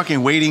 I'm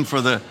talking, waiting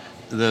for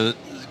the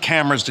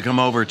cameras to come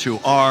over to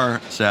our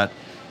set.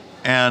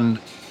 And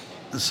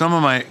some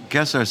of my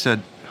guests, I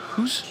said,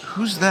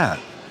 who's that?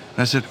 And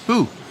I said,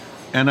 who?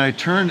 And I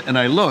turn and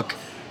I look,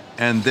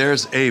 and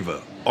there's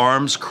Ava,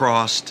 arms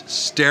crossed,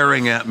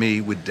 staring at me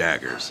with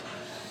daggers.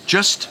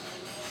 Just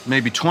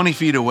maybe 20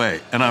 feet away.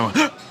 And I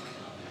went,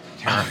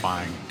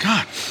 terrifying. Oh,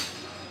 God.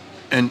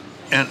 And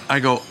I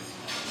go,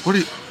 what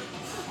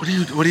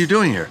are you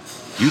doing here?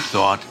 You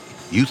thought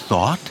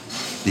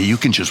that you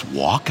can just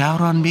walk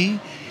out on me?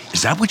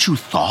 Is that what you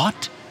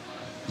thought?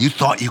 You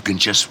thought you can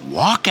just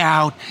walk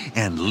out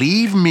and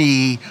leave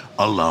me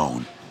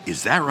alone.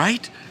 Is that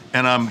right?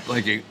 And I'm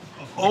like,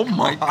 oh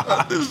my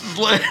God, this is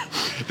like...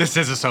 This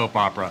is a soap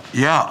opera.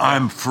 Yeah,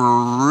 I'm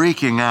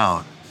freaking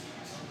out.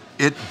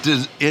 It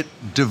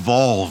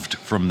devolved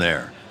from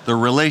there. The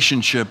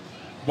relationship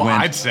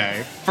went I'd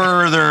say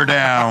further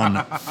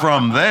down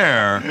from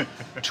there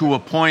to a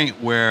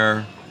point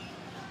where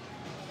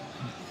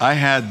I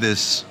had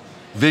this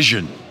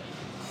vision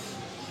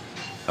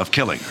of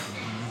killing her.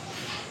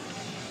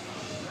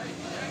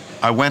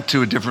 I went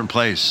to a different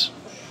place.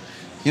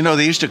 You know,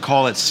 they used to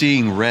call it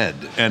seeing red,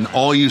 and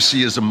all you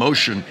see is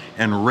emotion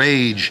and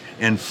rage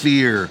and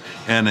fear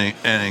and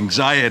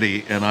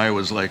anxiety. And I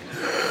was like,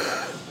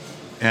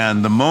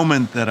 and the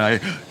moment that I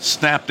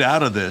snapped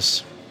out of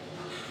this,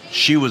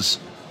 she was,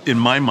 in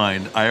my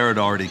mind, I had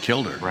already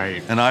killed her.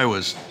 Right. And I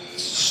was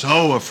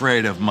so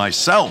afraid of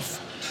myself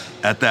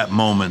at that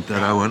moment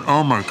that I went,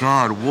 oh my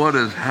God, what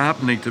is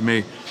happening to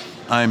me?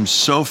 I'm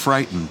so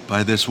frightened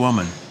by this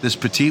woman, this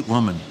petite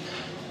woman,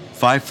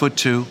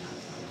 5'2".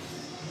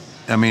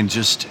 I mean,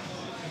 just,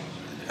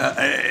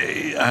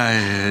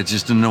 I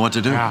just didn't know what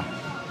to do.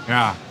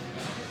 Yeah.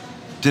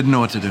 Didn't know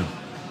what to do.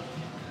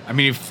 I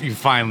mean, you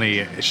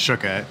finally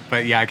shook it,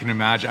 but yeah, I can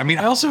imagine. I mean,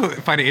 I also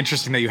find it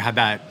interesting that you had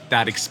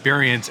that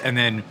experience, and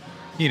then,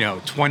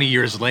 20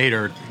 years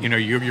later,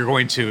 you're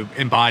going to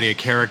embody a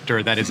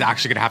character that is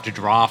actually going to have to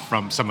draw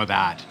from some of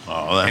that.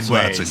 Oh, that's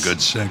a good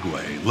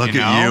segue. Look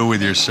You at know? you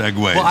with your segues.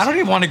 Well, I don't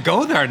even want to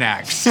go there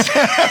next.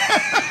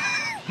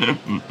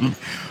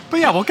 But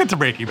yeah, we'll get to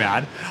Breaking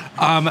Bad.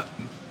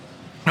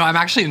 No, I'm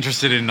actually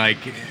interested in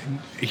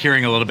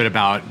hearing a little bit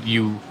about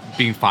you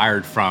being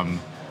fired from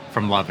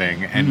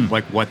Loving and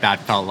what that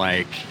felt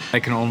like. I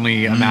can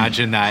only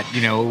imagine that,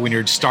 when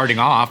you're starting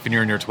off and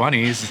you're in your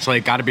 20s,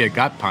 it's got to be a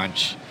gut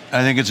punch.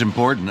 I think it's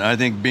important. I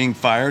think being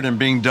fired and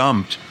being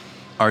dumped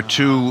are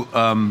two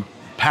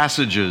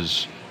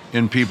passages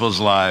in people's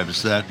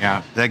lives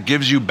that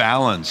gives you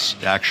balance,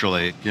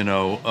 actually.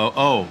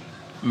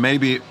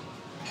 Maybe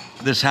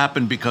this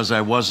happened because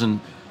I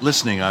wasn't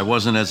listening, I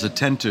wasn't as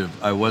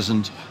attentive, I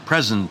wasn't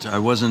present, I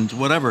wasn't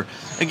whatever.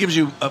 It gives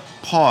you a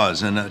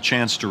pause and a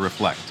chance to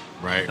reflect.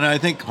 Right. And I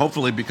think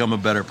hopefully become a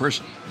better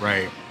person.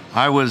 Right.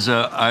 I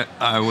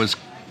was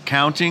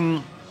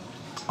counting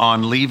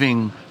on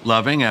leaving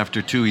Loving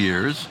after 2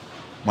 years.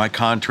 My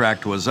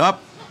contract was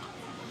up.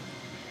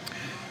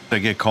 I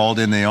get called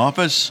in the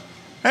office.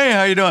 Hey,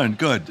 how you doing?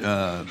 Good.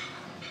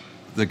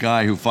 The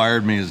guy who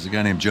fired me is a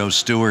guy named Joe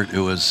Stewart,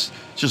 who was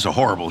just a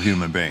horrible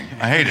human being.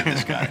 I hated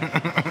this guy.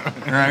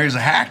 He was a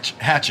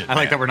hatchet. I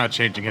like that we're not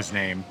changing his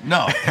name.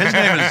 No, his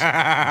name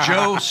is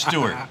Joe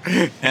Stewart,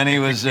 and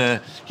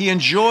he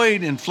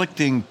enjoyed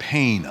inflicting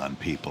pain on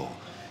people.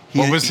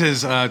 What was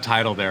his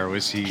title there?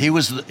 Was he? He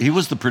was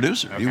the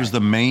producer. Okay. He was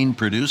the main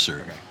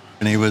producer. Okay.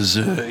 And he was,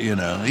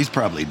 he's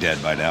probably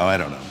dead by now. I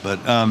don't know.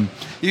 But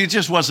he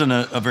just wasn't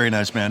a very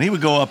nice man. He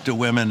would go up to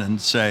women and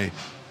say,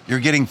 "You're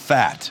getting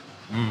fat.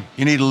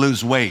 You need to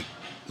lose weight.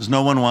 Because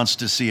no one wants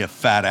to see a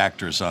fat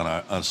actress on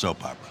a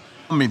soap opera."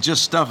 I mean,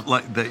 just stuff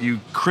like that you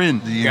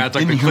cringe. Yeah, it's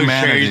like the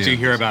cliches you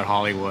hear about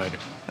Hollywood.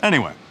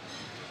 Anyway,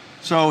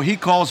 so he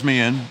calls me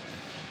in.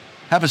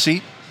 Have a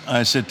seat.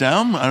 I sit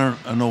down. I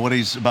don't know what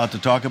he's about to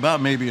talk about.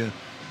 Maybe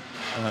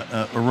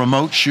a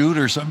remote shoot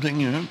or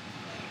something,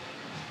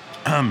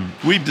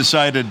 We've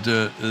decided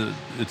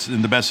it's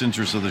in the best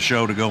interest of the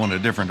show to go in a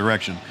different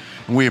direction.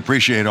 And we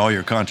appreciate all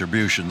your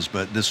contributions,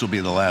 but this will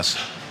be the last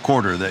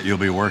quarter that you'll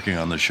be working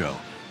on the show.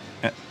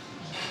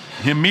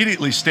 He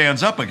immediately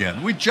stands up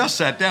again. We just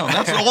sat down.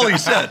 That's all he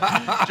said.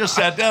 Just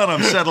sat down.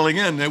 I'm settling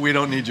in. We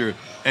don't need your...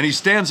 And he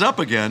stands up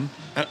again.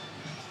 And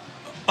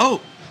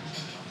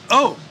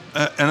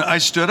I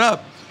stood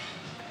up.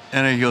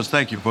 And he goes,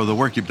 "Thank you for the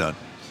work you've done."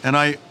 And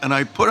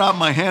I put out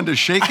my hand to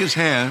shake his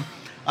hand.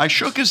 I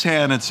shook his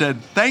hand and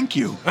said, "Thank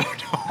you."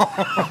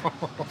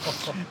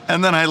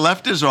 And then I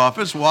left his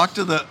office, walked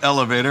to the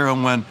elevator,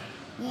 and went,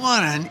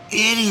 "What an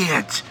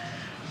idiot."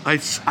 I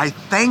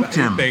thanked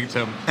him.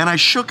 And I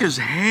shook his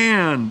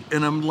hand,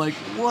 and I'm like,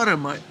 what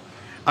am I?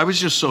 I was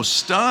just so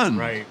stunned,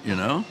 right.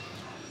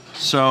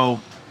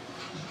 So,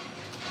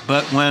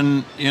 but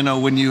when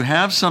you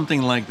have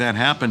something like that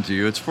happen to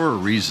you, it's for a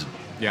reason.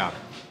 Yeah.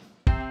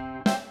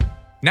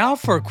 Now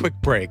for a quick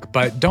break,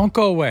 but don't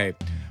go away.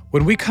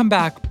 When we come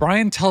back,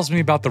 Bryan tells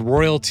me about the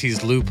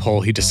royalties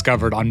loophole he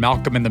discovered on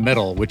Malcolm in the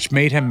Middle, which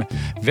made him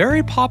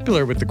very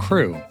popular with the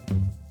crew.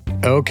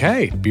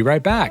 Okay, be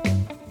right back.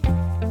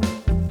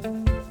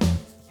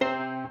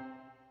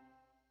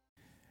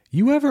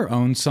 You ever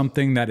own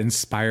something that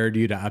inspired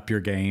you to up your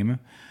game?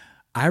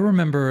 I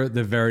remember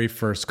the very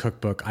first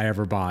cookbook I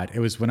ever bought. It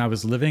was when I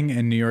was living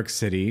in New York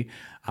City.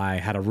 I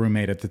had a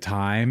roommate at the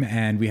time,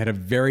 and we had a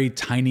very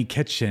tiny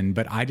kitchen,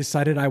 but I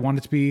decided I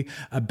wanted to be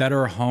a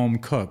better home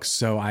cook.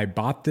 So I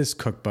bought this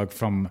cookbook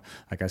from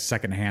like a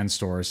secondhand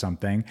store or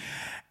something.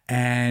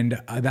 And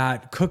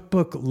that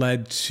cookbook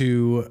led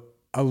to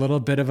a little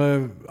bit of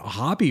a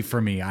hobby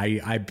for me.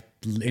 I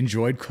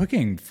enjoyed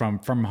cooking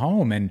from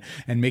home and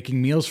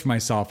making meals for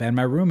myself and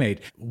my roommate.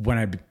 When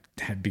I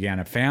began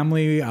a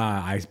family,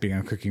 I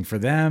began cooking for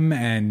them,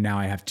 and now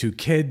I have 2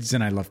 kids,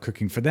 and I love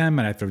cooking for them,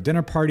 and I throw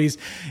dinner parties.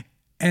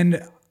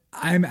 And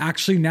I'm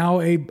actually now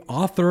a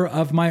author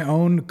of my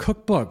own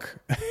cookbook.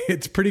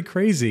 It's pretty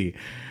crazy.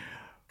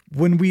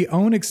 When we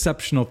own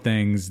exceptional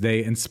things,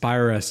 they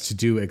inspire us to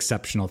do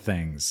exceptional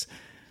things.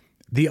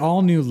 The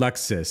all-new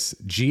Lexus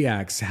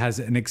GX has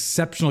an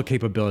exceptional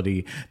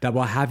capability that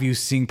will have you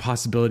seeing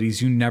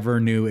possibilities you never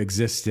knew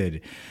existed.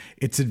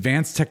 Its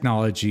advanced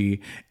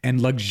technology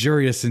and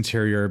luxurious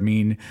interior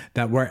mean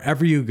that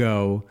wherever you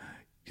go,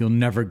 you'll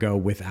never go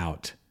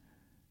without.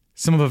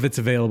 Some of its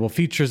available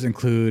features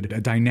include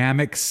a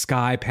dynamic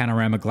sky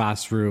panorama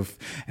glass roof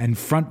and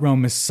front row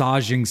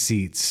massaging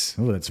seats.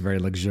 Oh, that's very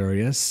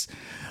luxurious.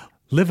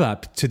 Live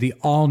up to the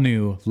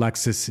all-new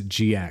Lexus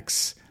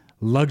GX.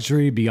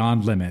 Luxury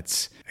beyond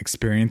limits.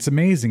 Experience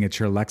amazing at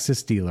your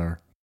Lexus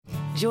dealer.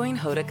 Join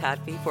Hoda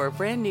Kotb for a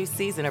brand new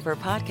season of her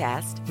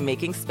podcast,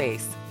 Making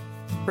Space.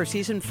 For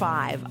season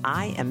 5,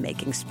 I am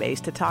making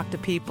space to talk to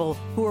people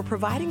who are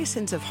providing a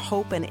sense of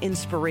hope and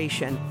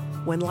inspiration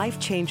when life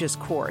changes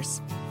course.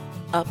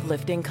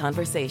 Uplifting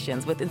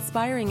conversations with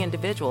inspiring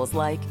individuals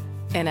like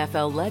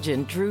NFL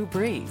legend Drew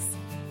Brees,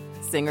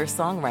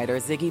 singer-songwriter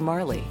Ziggy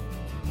Marley,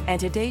 and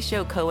Today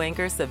Show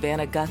co-anchor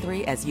Savannah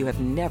Guthrie as you have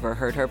never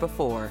heard her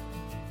before.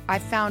 I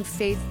found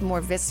faith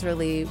more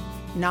viscerally,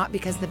 not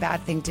because the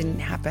bad thing didn't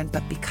happen,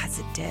 but because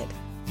it did.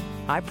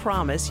 I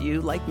promise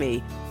you, like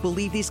me, will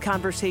leave these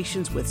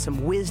conversations with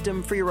some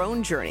wisdom for your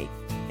own journey,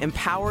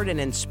 empowered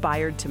and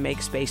inspired to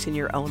make space in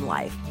your own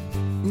life.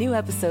 New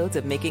episodes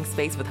of Making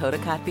Space with Hoda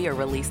Kotb are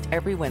released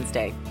every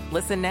Wednesday.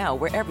 Listen now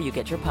wherever you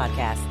get your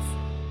podcasts.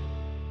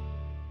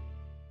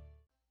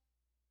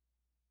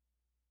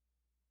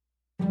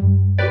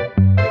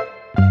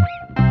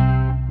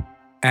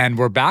 And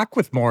we're back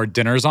with more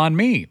Dinners on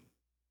Me.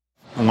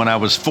 When I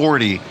was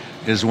 40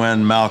 is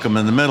when Malcolm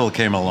in the Middle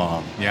came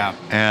along. Yeah.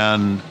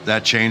 And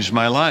that changed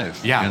my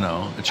life. Yeah. You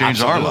know, it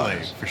changed our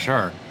lives. For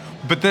sure.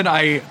 But then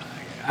I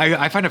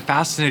find it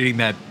fascinating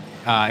that,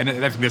 and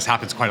I think this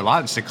happens quite a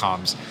lot in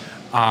sitcoms,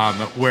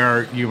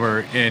 where you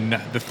were in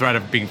the threat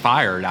of being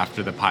fired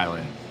after the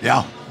pilot.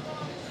 Yeah.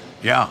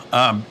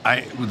 Yeah.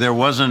 There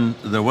wasn't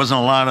a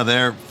lot of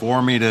there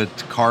for me to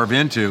carve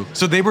into.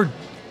 So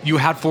you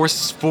had four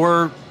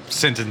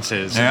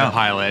sentences in the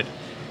pilot,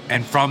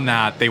 and from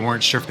that they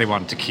weren't sure if they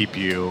wanted to keep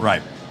you,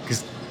 right?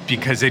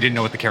 Because they didn't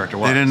know what the character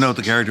was. They didn't know what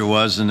the character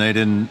was, and they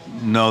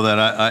didn't know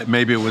that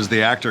maybe it was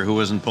the actor who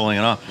wasn't pulling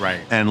it off.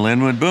 Right. And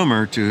Linwood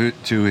Boomer, to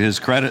his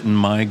credit and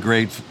my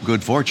great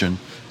good fortune,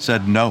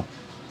 said no.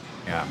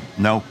 Yeah.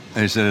 No.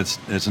 He said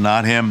it's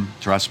not him.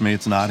 Trust me,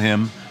 it's not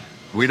him.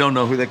 We don't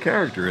know who the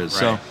character is,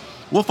 so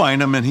we'll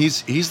find him, and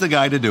he's the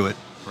guy to do it.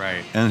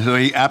 Right. And so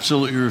he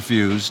absolutely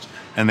refused,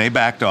 and they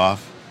backed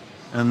off.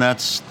 And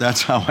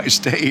that's how I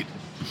stayed.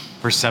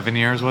 For 7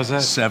 years, was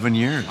it? 7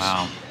 years.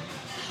 Wow.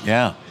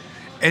 Yeah.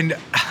 And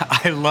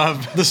I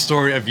love the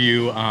story of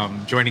you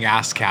joining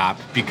ASCAP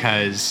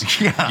because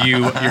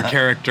your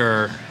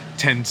character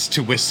tends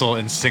to whistle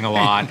and sing a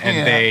lot,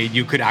 and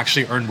you could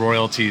actually earn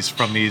royalties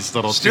from these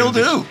little Still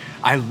students. do.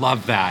 I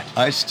love that.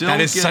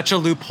 That is such a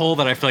loophole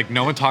that I feel like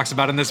no one talks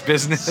about in this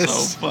business. So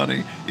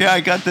funny. Yeah,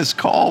 I got this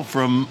call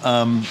from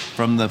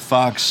the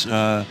Fox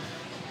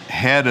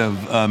head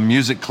of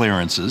music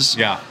clearances.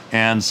 Yeah.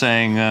 And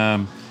saying,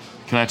 can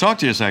I talk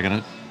to you a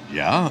second?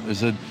 Yeah. I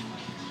said,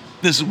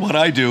 this is what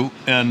I do.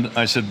 And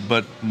I said,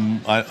 but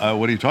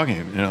what are you talking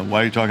about? You know,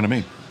 why are you talking to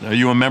me? Are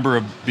you a member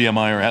of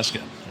BMI or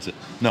ASCAP? I said,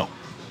 no,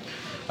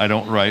 I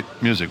don't write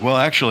music. Well,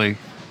 actually,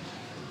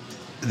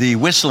 the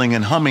whistling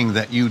and humming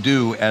that you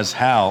do as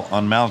Hal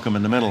on Malcolm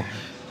in the Middle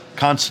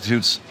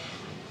constitutes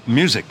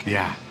music.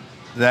 Yeah.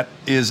 That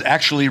is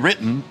actually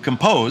written,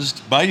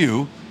 composed by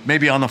you,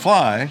 maybe on the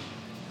fly.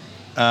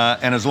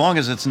 And as long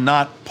as it's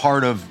not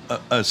part of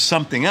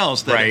something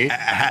else that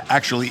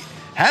actually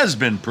has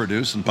been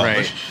produced and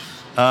published,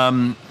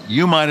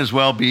 you might as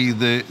well be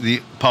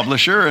the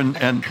publisher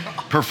and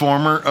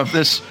performer of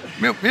this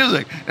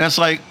music. And it's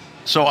like,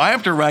 so I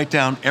have to write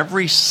down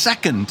every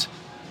second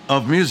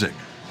of music.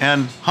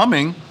 And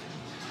humming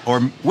or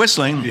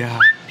whistling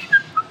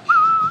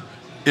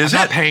is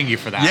I'm not paying you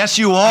for that. Yes,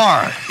 you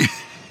are.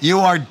 You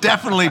are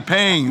definitely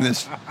paying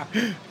this.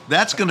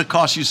 That's going to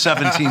cost you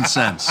 17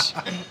 cents.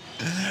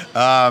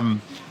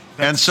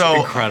 And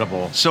so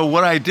incredible. So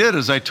what I did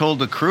is I told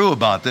the crew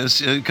about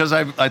this because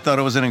I thought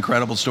it was an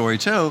incredible story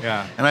too.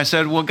 Yeah. And I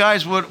said, well,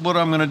 guys, what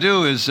I'm going to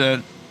do is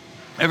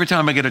every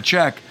time I get a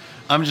check,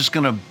 I'm just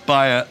going to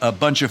buy a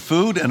bunch of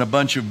food and a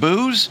bunch of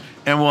booze,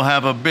 and we'll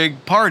have a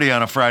big party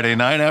on a Friday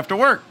night after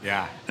work.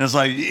 Yeah. And it's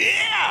like,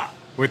 yeah.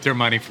 With your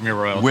money from your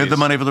royalties. With the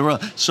money for the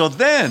royalties. So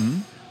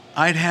then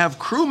I'd have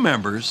crew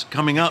members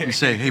coming up and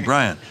say, hey,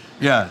 Bryan,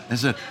 I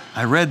said,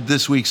 I read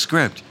this week's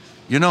script.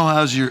 You know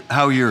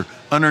how you're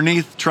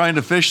underneath trying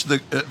to fix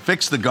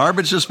the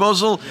garbage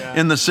disposal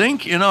in the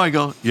sink? You know, I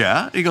go,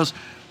 yeah. He goes,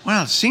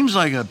 well, it seems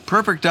like a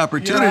perfect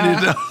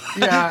opportunity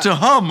to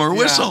hum or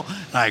whistle.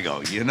 I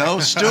go,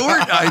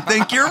 Stuart, I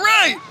think you're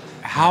right.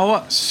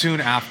 How soon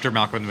after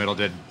Malcolm in the Middle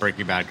did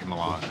Breaking Bad come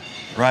along?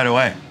 Right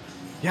away.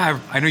 Yeah,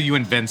 I know you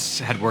and Vince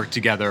had worked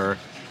together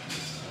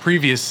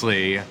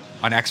previously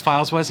on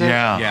X-Files, was it?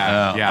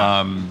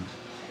 Yeah.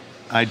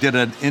 I did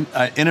an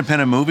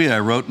independent movie I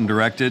wrote and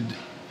directed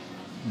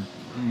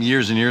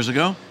years and years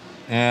ago,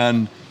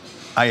 and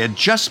I had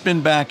just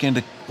been back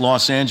into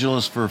Los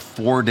Angeles for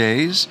 4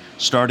 days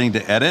starting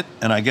to edit,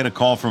 and I get a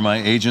call from my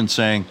agent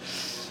saying,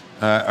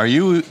 are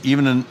you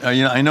even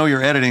I know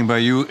you're editing, but are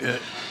you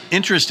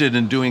interested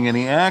in doing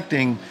any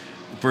acting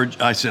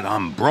I said,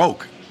 I'm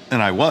broke.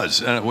 And I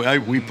was.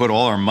 We put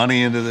all our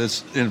money into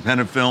this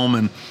independent film,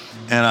 and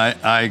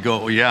I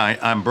go,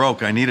 I'm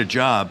broke. I need a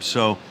job.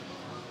 So,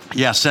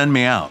 send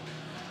me out.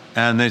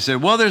 And they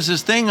said, well, there's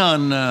this thing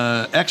on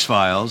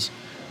X-Files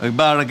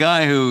about a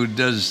guy who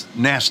does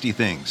nasty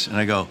things. And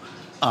I go,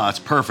 it's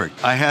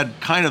perfect. I had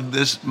kind of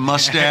this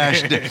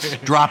mustache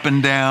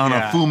dropping down,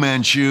 a Fu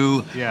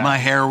Manchu. Yeah. My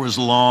hair was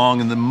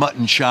long, and the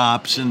mutton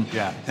chops. And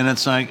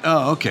it's like,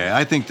 oh, okay,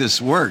 I think this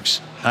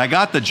works. And I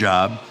got the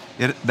job.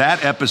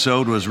 That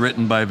episode was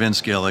written by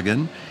Vince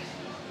Gilligan.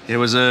 It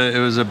was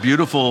a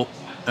beautiful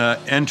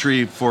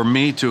entry for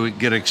me to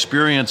get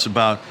experience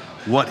about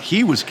what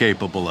he was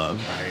capable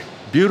of. Right.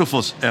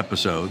 Beautiful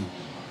episode.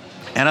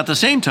 And at the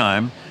same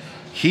time,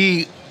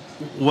 he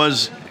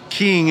was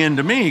keying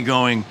into me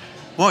going,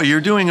 well,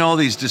 you're doing all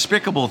these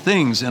despicable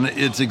things, and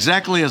it's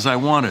exactly as I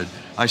wanted.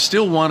 I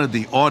still wanted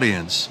the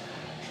audience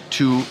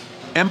to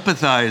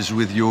empathize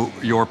with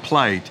your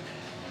plight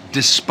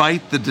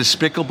despite the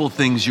despicable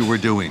things you were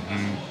doing.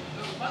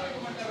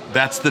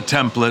 That's the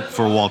template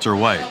for Walter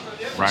White.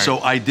 Right. So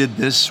I did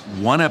this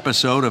one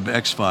episode of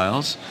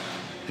X-Files.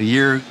 A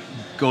year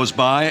goes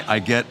by, I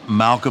get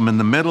Malcolm in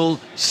the Middle.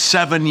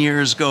 7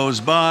 years goes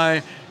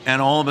by,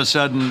 and all of a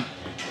sudden,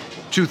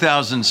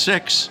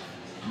 2006,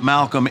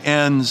 Malcolm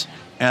ends,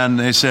 and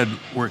they said,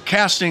 we're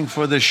casting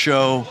for this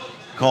show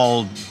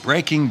called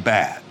Breaking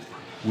Bad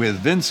with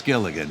Vince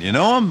Gilligan. You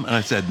know him? And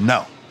I said,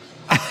 no.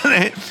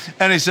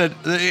 And he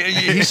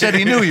said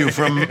he knew you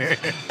from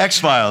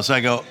X-Files.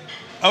 I go,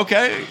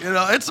 okay,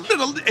 it's been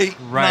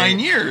 9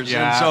 years.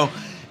 Yeah.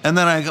 And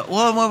then I go,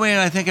 well,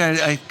 wait, I think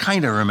I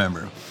kind of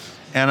remember.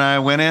 And I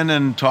went in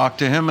and talked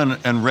to him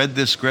and read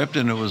this script,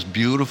 and it was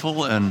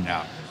beautiful and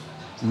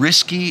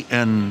risky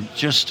and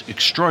just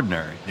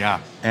extraordinary.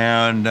 Yeah.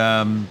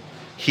 And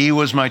he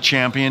was my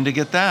champion to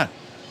get that.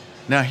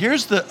 Now,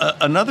 here's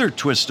another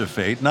twist of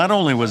fate. Not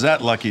only was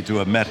that lucky to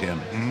have met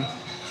him,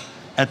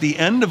 at the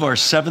end of our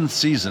 7th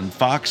season,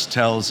 Fox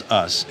tells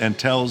us and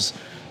tells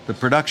the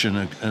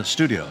production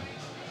studio,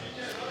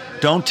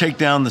 don't take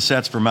down the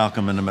sets for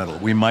Malcolm in the Middle.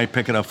 We might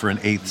pick it up for an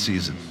 8th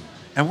season.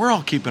 And we're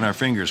all keeping our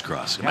fingers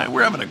crossed. Yeah.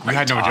 We're having a great time. You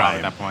had no job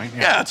at that point.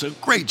 Yeah, it's a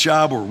great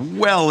job. We're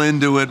well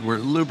into it. We're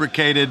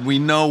lubricated. We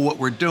know what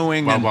we're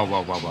doing.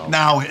 Whoa.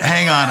 Now,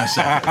 hang on a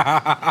second.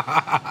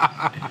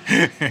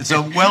 It's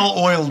a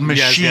well-oiled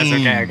machine.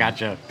 Yes, okay, I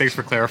gotcha. Thanks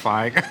for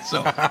clarifying.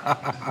 So,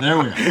 there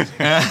we go.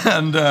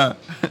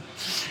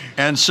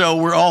 And so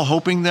we're all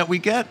hoping that we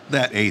get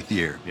that 8th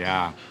year.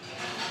 Yeah.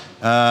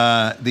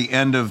 The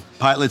end of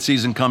pilot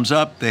season comes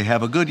up. They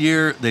have a good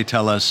year. They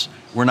tell us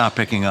we're not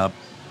picking up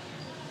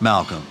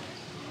Malcolm.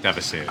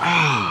 Devastated.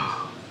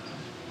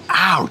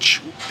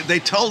 Ouch. They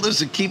told us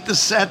to keep the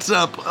sets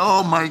up.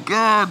 Oh, my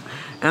God.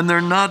 And they're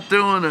not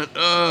doing it.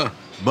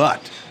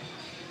 But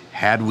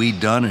had we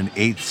done an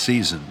 8th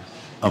season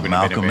of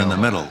Malcolm in the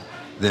Middle,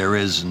 there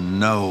is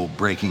no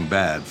Breaking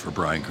Bad for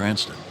Bryan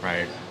Cranston.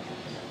 Right.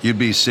 You'd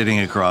be sitting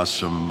across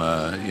from,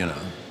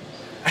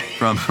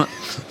 from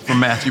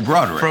Matthew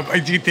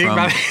Broderick. Do you think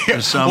about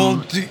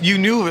it? You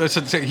knew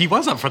he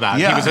was up for that.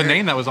 Yeah, he was a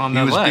name that was on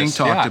the list. He was being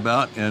talked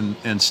about,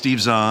 and Steve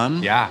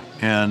Zahn. Yeah.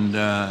 And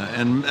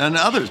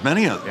others,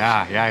 many others.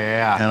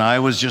 Yeah. And I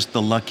was just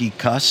the lucky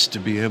cuss to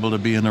be able to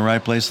be in the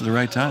right place at the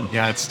right time.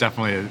 Yeah, it's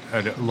definitely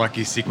a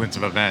lucky sequence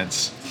of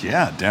events.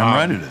 Yeah, damn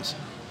right it is.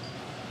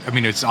 I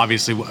mean, it's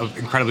obviously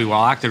incredibly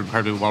well acted,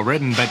 incredibly well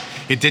written, but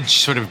it did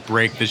sort of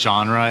break the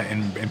genre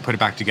and put it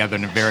back together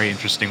in a very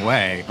interesting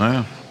way.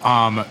 Oh,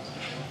 yeah.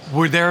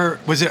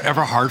 Was it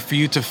ever hard for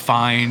you to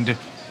find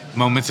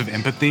moments of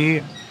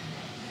empathy?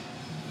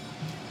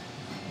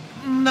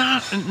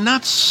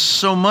 Not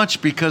so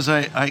much, because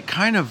I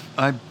kind of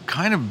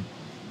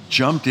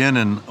jumped in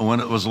and when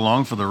it was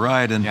along for the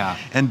ride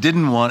and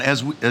didn't want,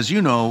 as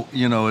you know,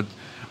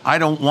 I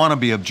don't want to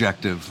be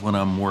objective when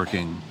I'm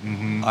working.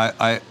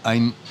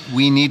 Mm-hmm.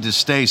 We need to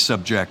stay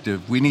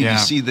subjective. We need to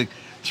see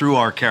through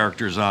our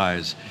characters'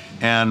 eyes.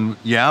 And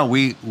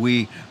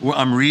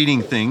I'm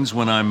reading things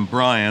when I'm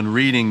Bryan,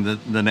 reading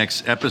the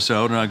next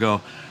episode, and I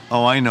go,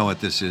 oh, I know what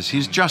this is.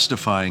 He's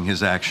justifying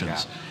his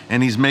actions,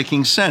 and he's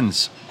making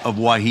sense of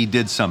why he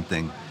did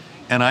something,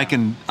 and I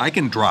can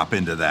drop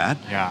into that.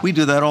 Yeah. We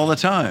do that all the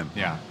time.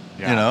 Yeah.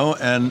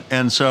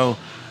 And so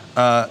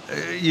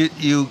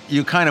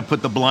you kind of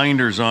put the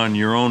blinders on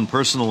your own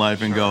personal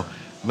life and go,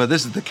 but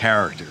this is the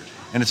character,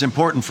 and it's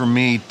important for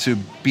me to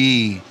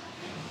be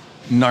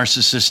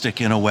narcissistic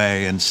in a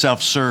way and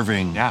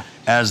self-serving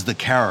as the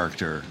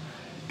character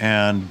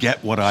and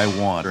get what I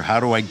want, or how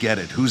do I get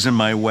it? Who's in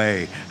my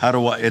way?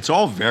 It's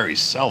all very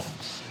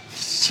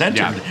self-centered.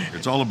 Yeah.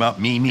 It's all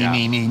about me,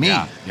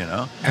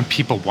 And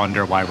people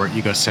wonder why we're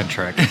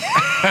egocentric.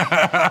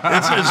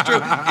 It's true.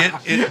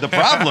 The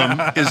problem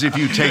is if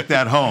you take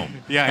that home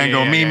and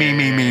go me.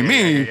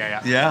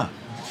 Yeah.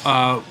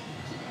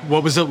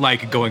 What was it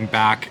like going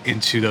back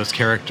into those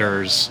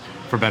characters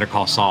for Better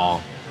Call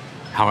Saul?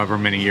 However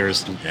many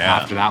years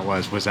after that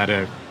was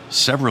that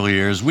several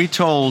years. We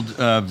told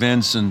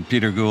Vince and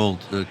Peter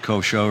Gould, the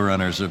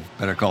co-showrunners of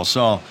Better Call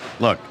Saul,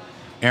 look,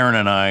 Aaron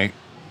and I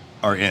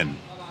are in.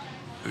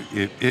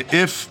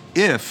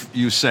 If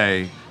you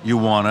say you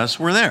want us,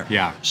 we're there.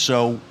 Yeah.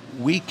 So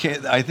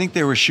I think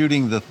they were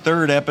shooting the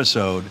 3rd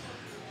episode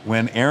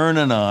when Aaron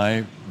and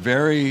I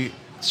very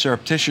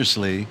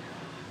surreptitiously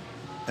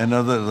and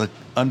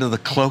under the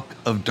cloak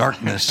of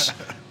darkness,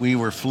 we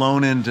were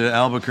flown into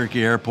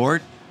Albuquerque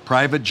Airport.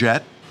 Private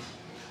jet,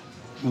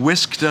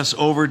 whisked us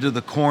over to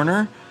the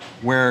corner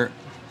where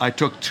I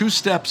took 2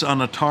 steps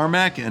on a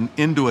tarmac and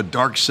into a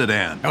dark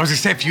sedan. I was going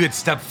to say, if you had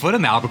stepped foot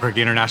in the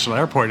Albuquerque International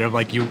Airport, news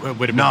would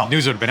have been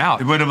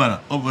out. It would have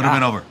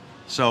been over.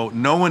 So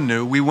no one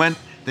knew. We went.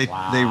 They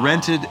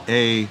rented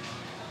a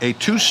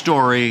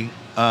 2-story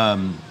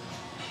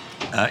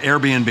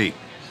Airbnb,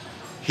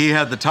 He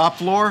had the top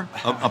floor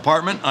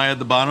apartment. I had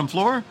the bottom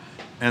floor.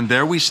 And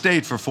there we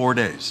stayed for 4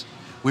 days.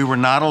 We were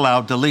not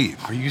allowed to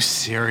leave. Are you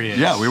serious?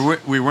 Yeah,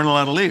 we weren't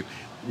allowed to leave.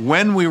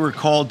 When we were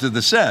called to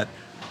the set,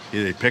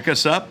 they pick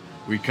us up.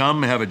 We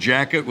come, have a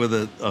jacket with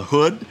a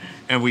hood,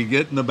 and we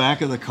get in the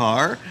back of the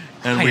car.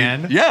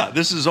 And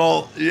this is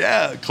all,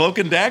 cloak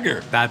and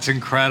dagger. That's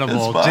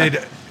incredible.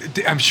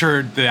 I'm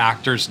sure the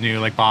actors knew,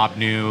 like Bob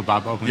knew,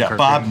 Bob Odenkirk. Yeah,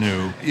 Bob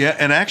knew. Yeah,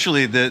 and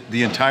actually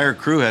the entire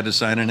crew had to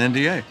sign an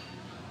NDA.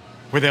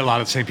 Were there a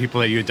lot of the same people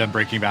that you had done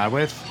Breaking Bad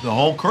with? The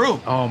whole crew.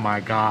 Oh my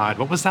God.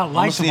 What was that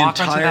like to walk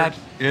onto that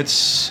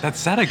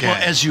set again?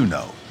 Well, as you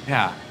know.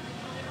 Yeah.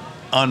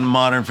 On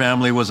Modern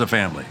Family was a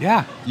family.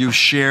 Yeah. You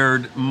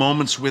shared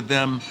moments with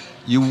them.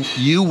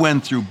 You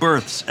went through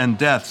births and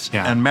deaths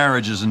and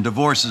marriages and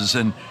divorces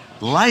and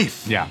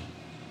life. Yeah.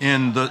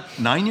 In the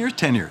 9 years,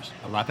 10 years?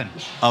 11.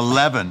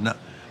 11. No,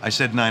 I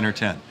said 9 or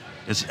 10.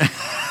 It's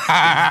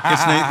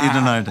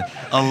either 9 or 10.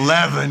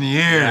 11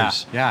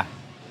 years. Yeah.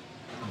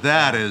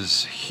 That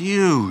is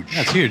huge.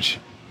 That's huge.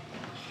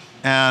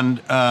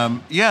 And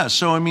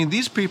so I mean,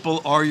 these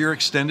people are your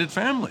extended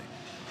family.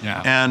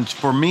 Yeah. And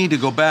for me to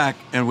go back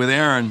and with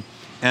Aaron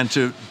and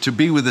to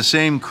be with the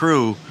same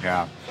crew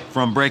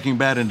from Breaking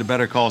Bad into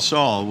Better Call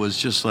Saul was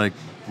just like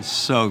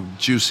so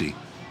juicy.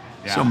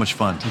 Yeah. So much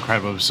fun. It's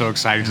incredible. It was so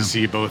exciting to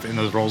see you both in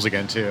those roles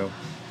again too.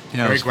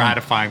 Yeah, very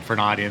gratifying for an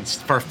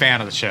audience, for a fan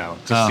of the show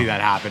to see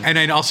that happen. And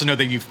I also know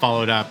that you've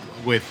followed up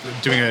with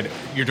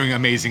you're doing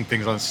amazing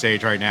things on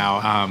stage right now.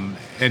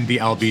 And the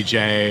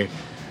LBJ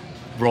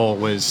role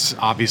was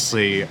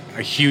obviously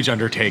a huge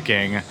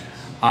undertaking.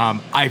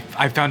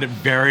 I found it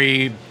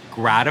very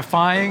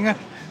gratifying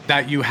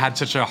that you had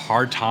such a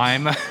hard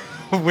time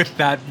with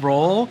that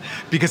role,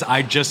 because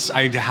I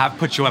have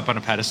put you up on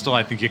a pedestal.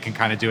 I think you can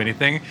kind of do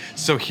anything.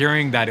 So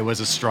hearing that it was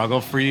a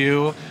struggle for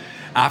you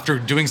after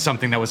doing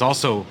something that was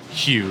also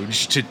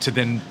huge to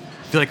then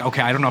feel like,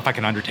 okay, I don't know if I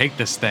can undertake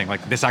this thing.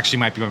 Like, this actually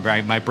might be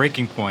my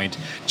breaking point,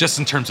 just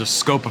in terms of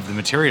scope of the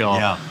material,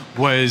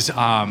 was,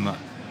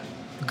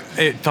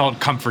 it felt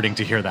comforting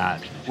to hear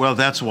that. Well,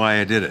 that's why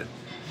I did it.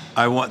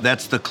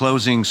 That's the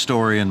closing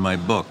story in my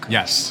book.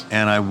 Yes.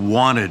 And I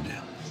wanted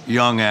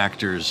young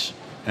actors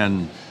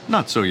and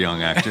not so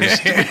young actors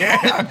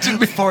to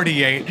be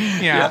 48.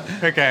 Yeah.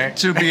 Okay.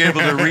 To be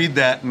able to read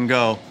that and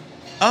go,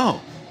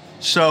 oh,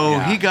 so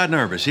he got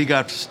nervous. He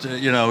got,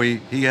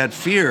 he had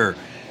fear.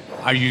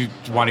 Are you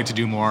wanting to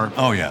do more?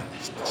 Oh, yeah.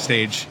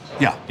 Stage?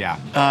 Yeah. Yeah.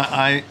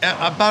 I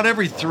about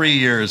every 3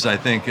 years, I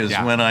think, is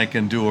when I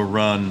can do a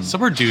run. So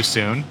we're due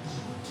soon.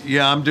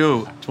 Yeah, I'm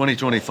due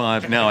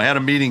 2025. Now, I had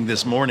a meeting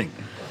this morning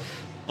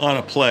on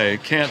a play.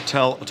 Can't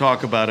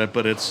talk about it,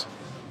 but it's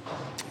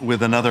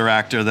with another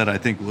actor that I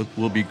think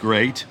will be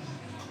great.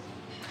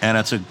 And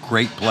it's a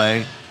great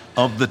play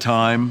of the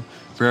time,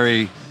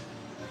 very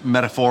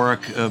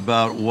metaphoric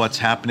about what's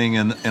happening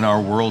in our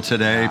world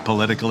today,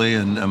 politically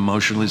and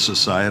emotionally,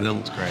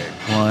 societal.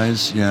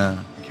 Wise,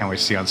 yeah. Can't wait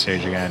to see you on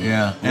stage again.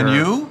 Yeah. And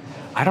you?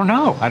 I don't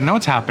know. I don't know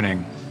what's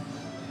happening.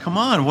 Come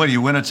on, what,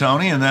 you win a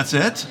Tony and that's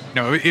it?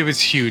 No, it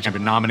was huge. I've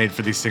been nominated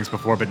for these things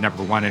before, but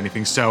never won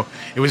anything. So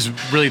it was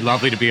really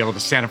lovely to be able to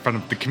stand in front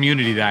of the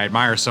community that I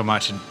admire so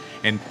much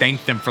and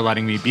thank them for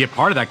letting me be a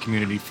part of that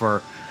community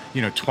for,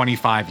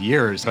 25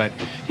 years. But,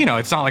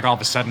 it's not like all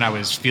of a sudden I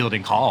was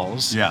fielding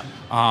calls. Yeah.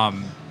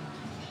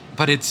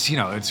 But it's,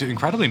 it's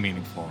incredibly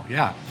meaningful.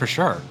 Yeah, for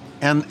sure.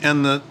 And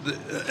the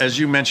as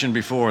you mentioned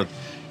before,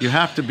 you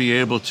have to be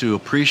able to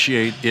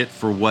appreciate it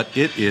for what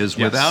it is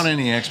without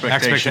any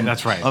expectation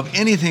that's right. of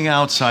anything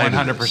outside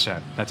 100%. of this.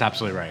 That's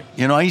absolutely right.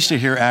 I used to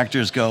hear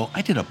actors go,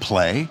 I did a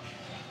play.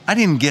 I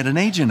didn't get an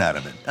agent out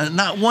of it.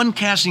 Not one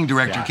casting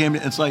director came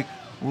in. It's like,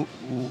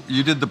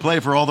 you did the play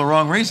for all the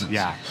wrong reasons.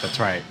 Yeah, that's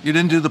right. You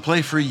didn't do the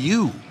play for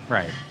you.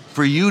 Right.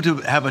 For you to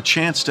have a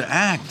chance to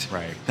act.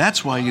 Right.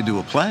 That's why you do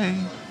a play.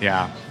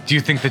 Yeah. Do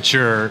you think that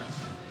you're,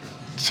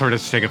 sort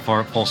of to take it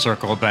full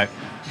circle, but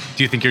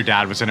do you think your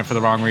dad was in it for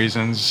the wrong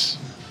reasons?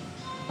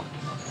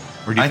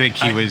 Or do you think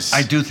he was...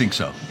 I do think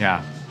so.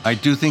 Yeah. I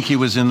do think he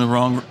was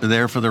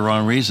there for the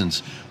wrong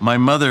reasons. My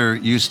mother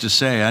used to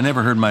say, I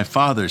never heard my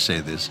father say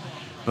this,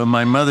 but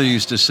my mother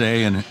used to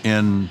say,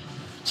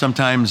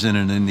 sometimes in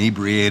an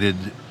inebriated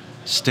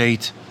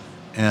state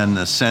and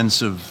a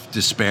sense of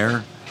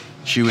despair,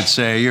 she would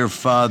say, your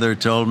father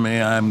told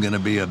me I'm going to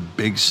be a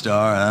big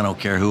star and I don't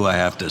care who I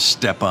have to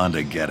step on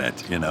to get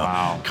it,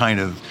 Wow. Kind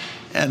of.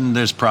 And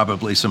there's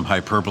probably some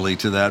hyperbole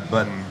to that,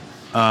 but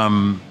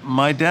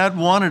my dad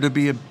wanted to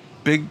be a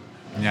big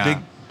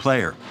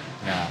player.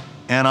 Yeah.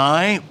 And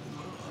I,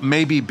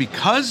 maybe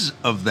because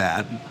of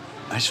that,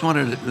 I just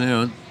wanted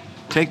to,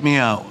 take me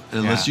out.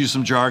 And let's use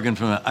some jargon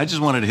from that. I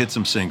just wanted to hit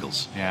some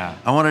singles. Yeah.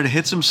 I wanted to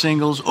hit some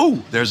singles.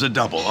 Oh, there's a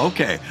double.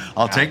 Okay,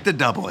 I'll take the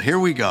double. Here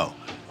we go.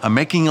 I'm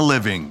making a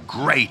living.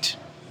 Great.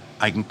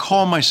 I can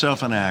call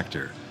myself an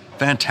actor.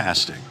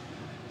 Fantastic.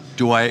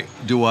 Do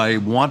I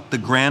want the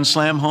Grand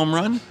Slam home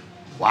run?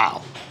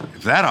 Wow.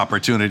 If that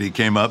opportunity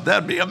came up,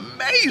 that'd be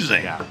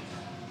amazing. Yeah.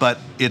 but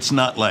it's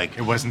not like,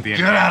 It wasn't the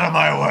get out of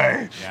my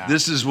way. Yeah.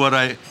 This is what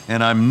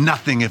and I'm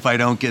nothing if I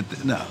don't get,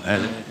 no,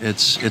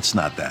 it's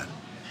not that.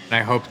 And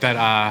I hope that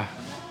I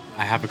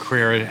have a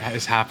career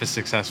as half as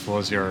successful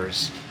as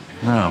yours.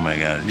 Oh my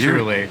God!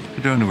 Truly,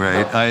 you're doing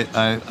great.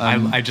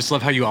 I just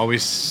love how you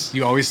always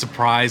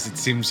surprise. It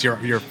seems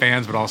your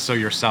fans, but also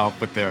yourself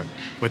with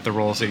the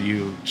roles that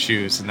you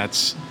choose, and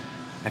that's,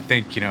 I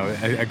think,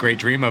 a great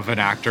dream of an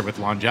actor with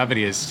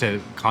longevity is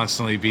to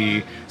constantly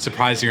be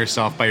surprising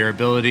yourself by your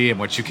ability and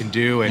what you can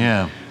do,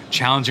 and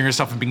challenging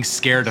yourself and being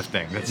scared of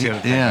things. That's the other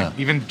thing. Yeah. Like,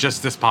 even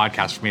just this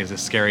podcast for me is a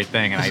scary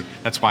thing, and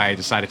that's why I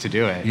decided to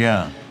do it.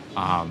 Yeah.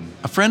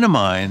 A friend of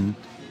mine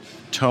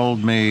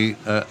told me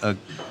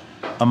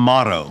a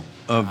motto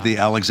of the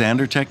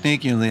Alexander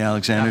technique, the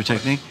Alexander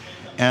technique,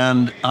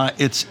 and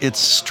it's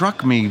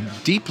struck me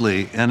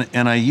deeply,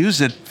 and I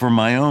use it for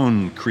my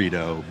own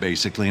credo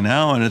basically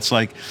now, and it's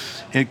like,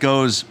 it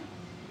goes,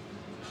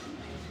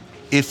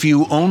 if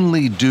you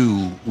only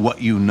do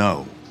what you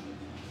know,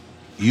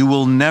 you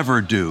will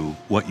never do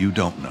what you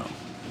don't know.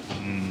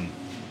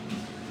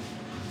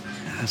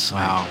 That's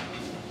like,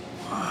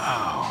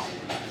 wow.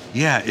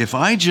 Yeah, if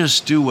I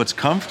just do what's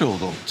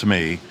comfortable to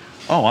me,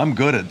 I'm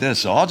good at this,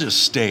 so I'll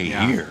just stay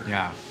here.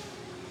 Yeah.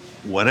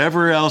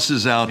 Whatever else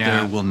is out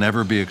there will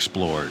never be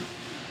explored.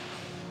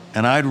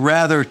 And I'd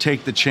rather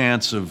take the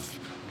chance of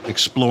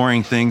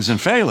exploring things and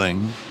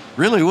failing,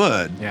 really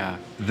would,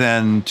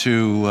 than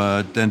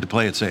to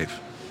play it safe.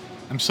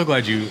 I'm so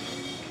glad you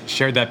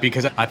shared that,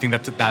 because I think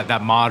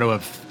that motto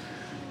of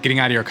getting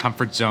out of your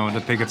comfort zone,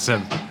 I think it's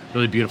a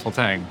really beautiful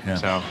thing. Yeah.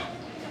 So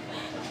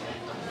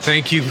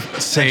thank you,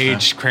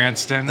 Sage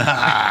Cranston. And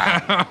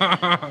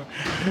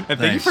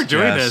thank you for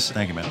doing this.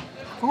 Thank you, man.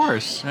 Of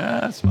course.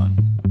 Yeah, that's fun.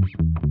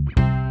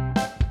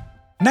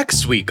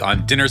 Next week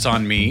on Dinner's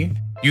on Me,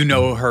 you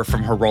know her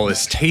from her role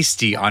as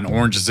Tasty on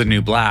Orange is the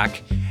New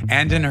Black,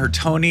 and in her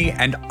Tony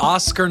and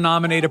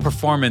Oscar-nominated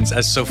performance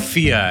as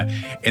Sophia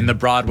in the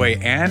Broadway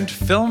and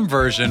film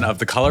version of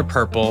The Color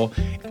Purple,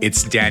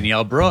 it's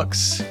Danielle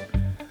Brooks.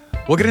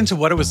 We'll get into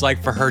what it was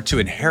like for her to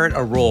inherit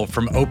a role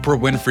from Oprah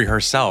Winfrey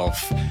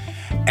herself,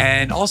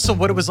 and also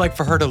what it was like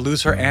for her to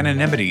lose her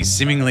anonymity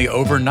seemingly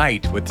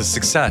overnight with the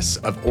success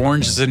of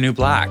Orange is the New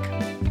Black.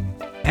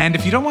 And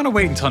if you don't want to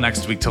wait until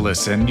next week to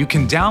listen, you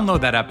can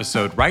download that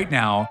episode right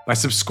now by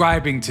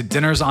subscribing to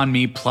Dinner's on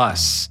Me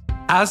Plus.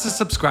 As a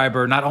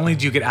subscriber, not only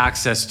do you get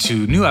access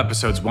to new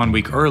episodes 1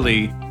 week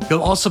early,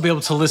 you'll also be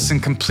able to listen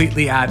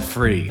completely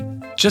ad-free.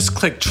 Just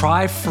click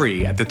Try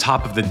Free at the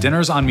top of the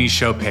Dinner's on Me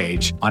show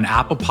page on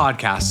Apple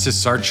Podcasts to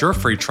start your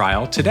free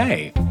trial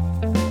today.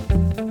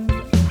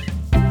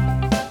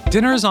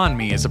 Dinner's on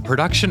Me is a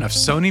production of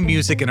Sony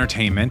Music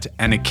Entertainment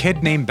and A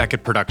Kid Named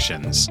Beckett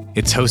Productions.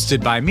 It's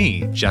hosted by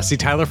me, Jesse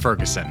Tyler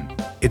Ferguson.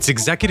 It's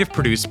executive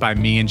produced by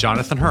me and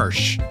Jonathan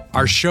Hirsch.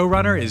 Our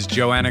showrunner is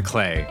Joanna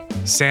Clay.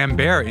 Sam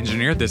Baer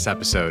engineered this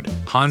episode.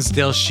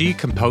 Hansdale Shee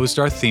composed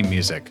our theme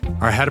music.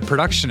 Our head of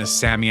production is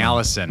Sammy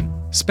Allison.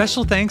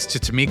 Special thanks to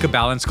Tamika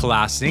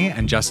Balance-Kolasny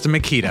and Justin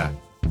Makita.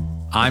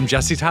 I'm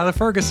Jesse Tyler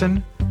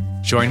Ferguson.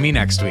 Join me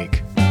next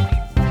week.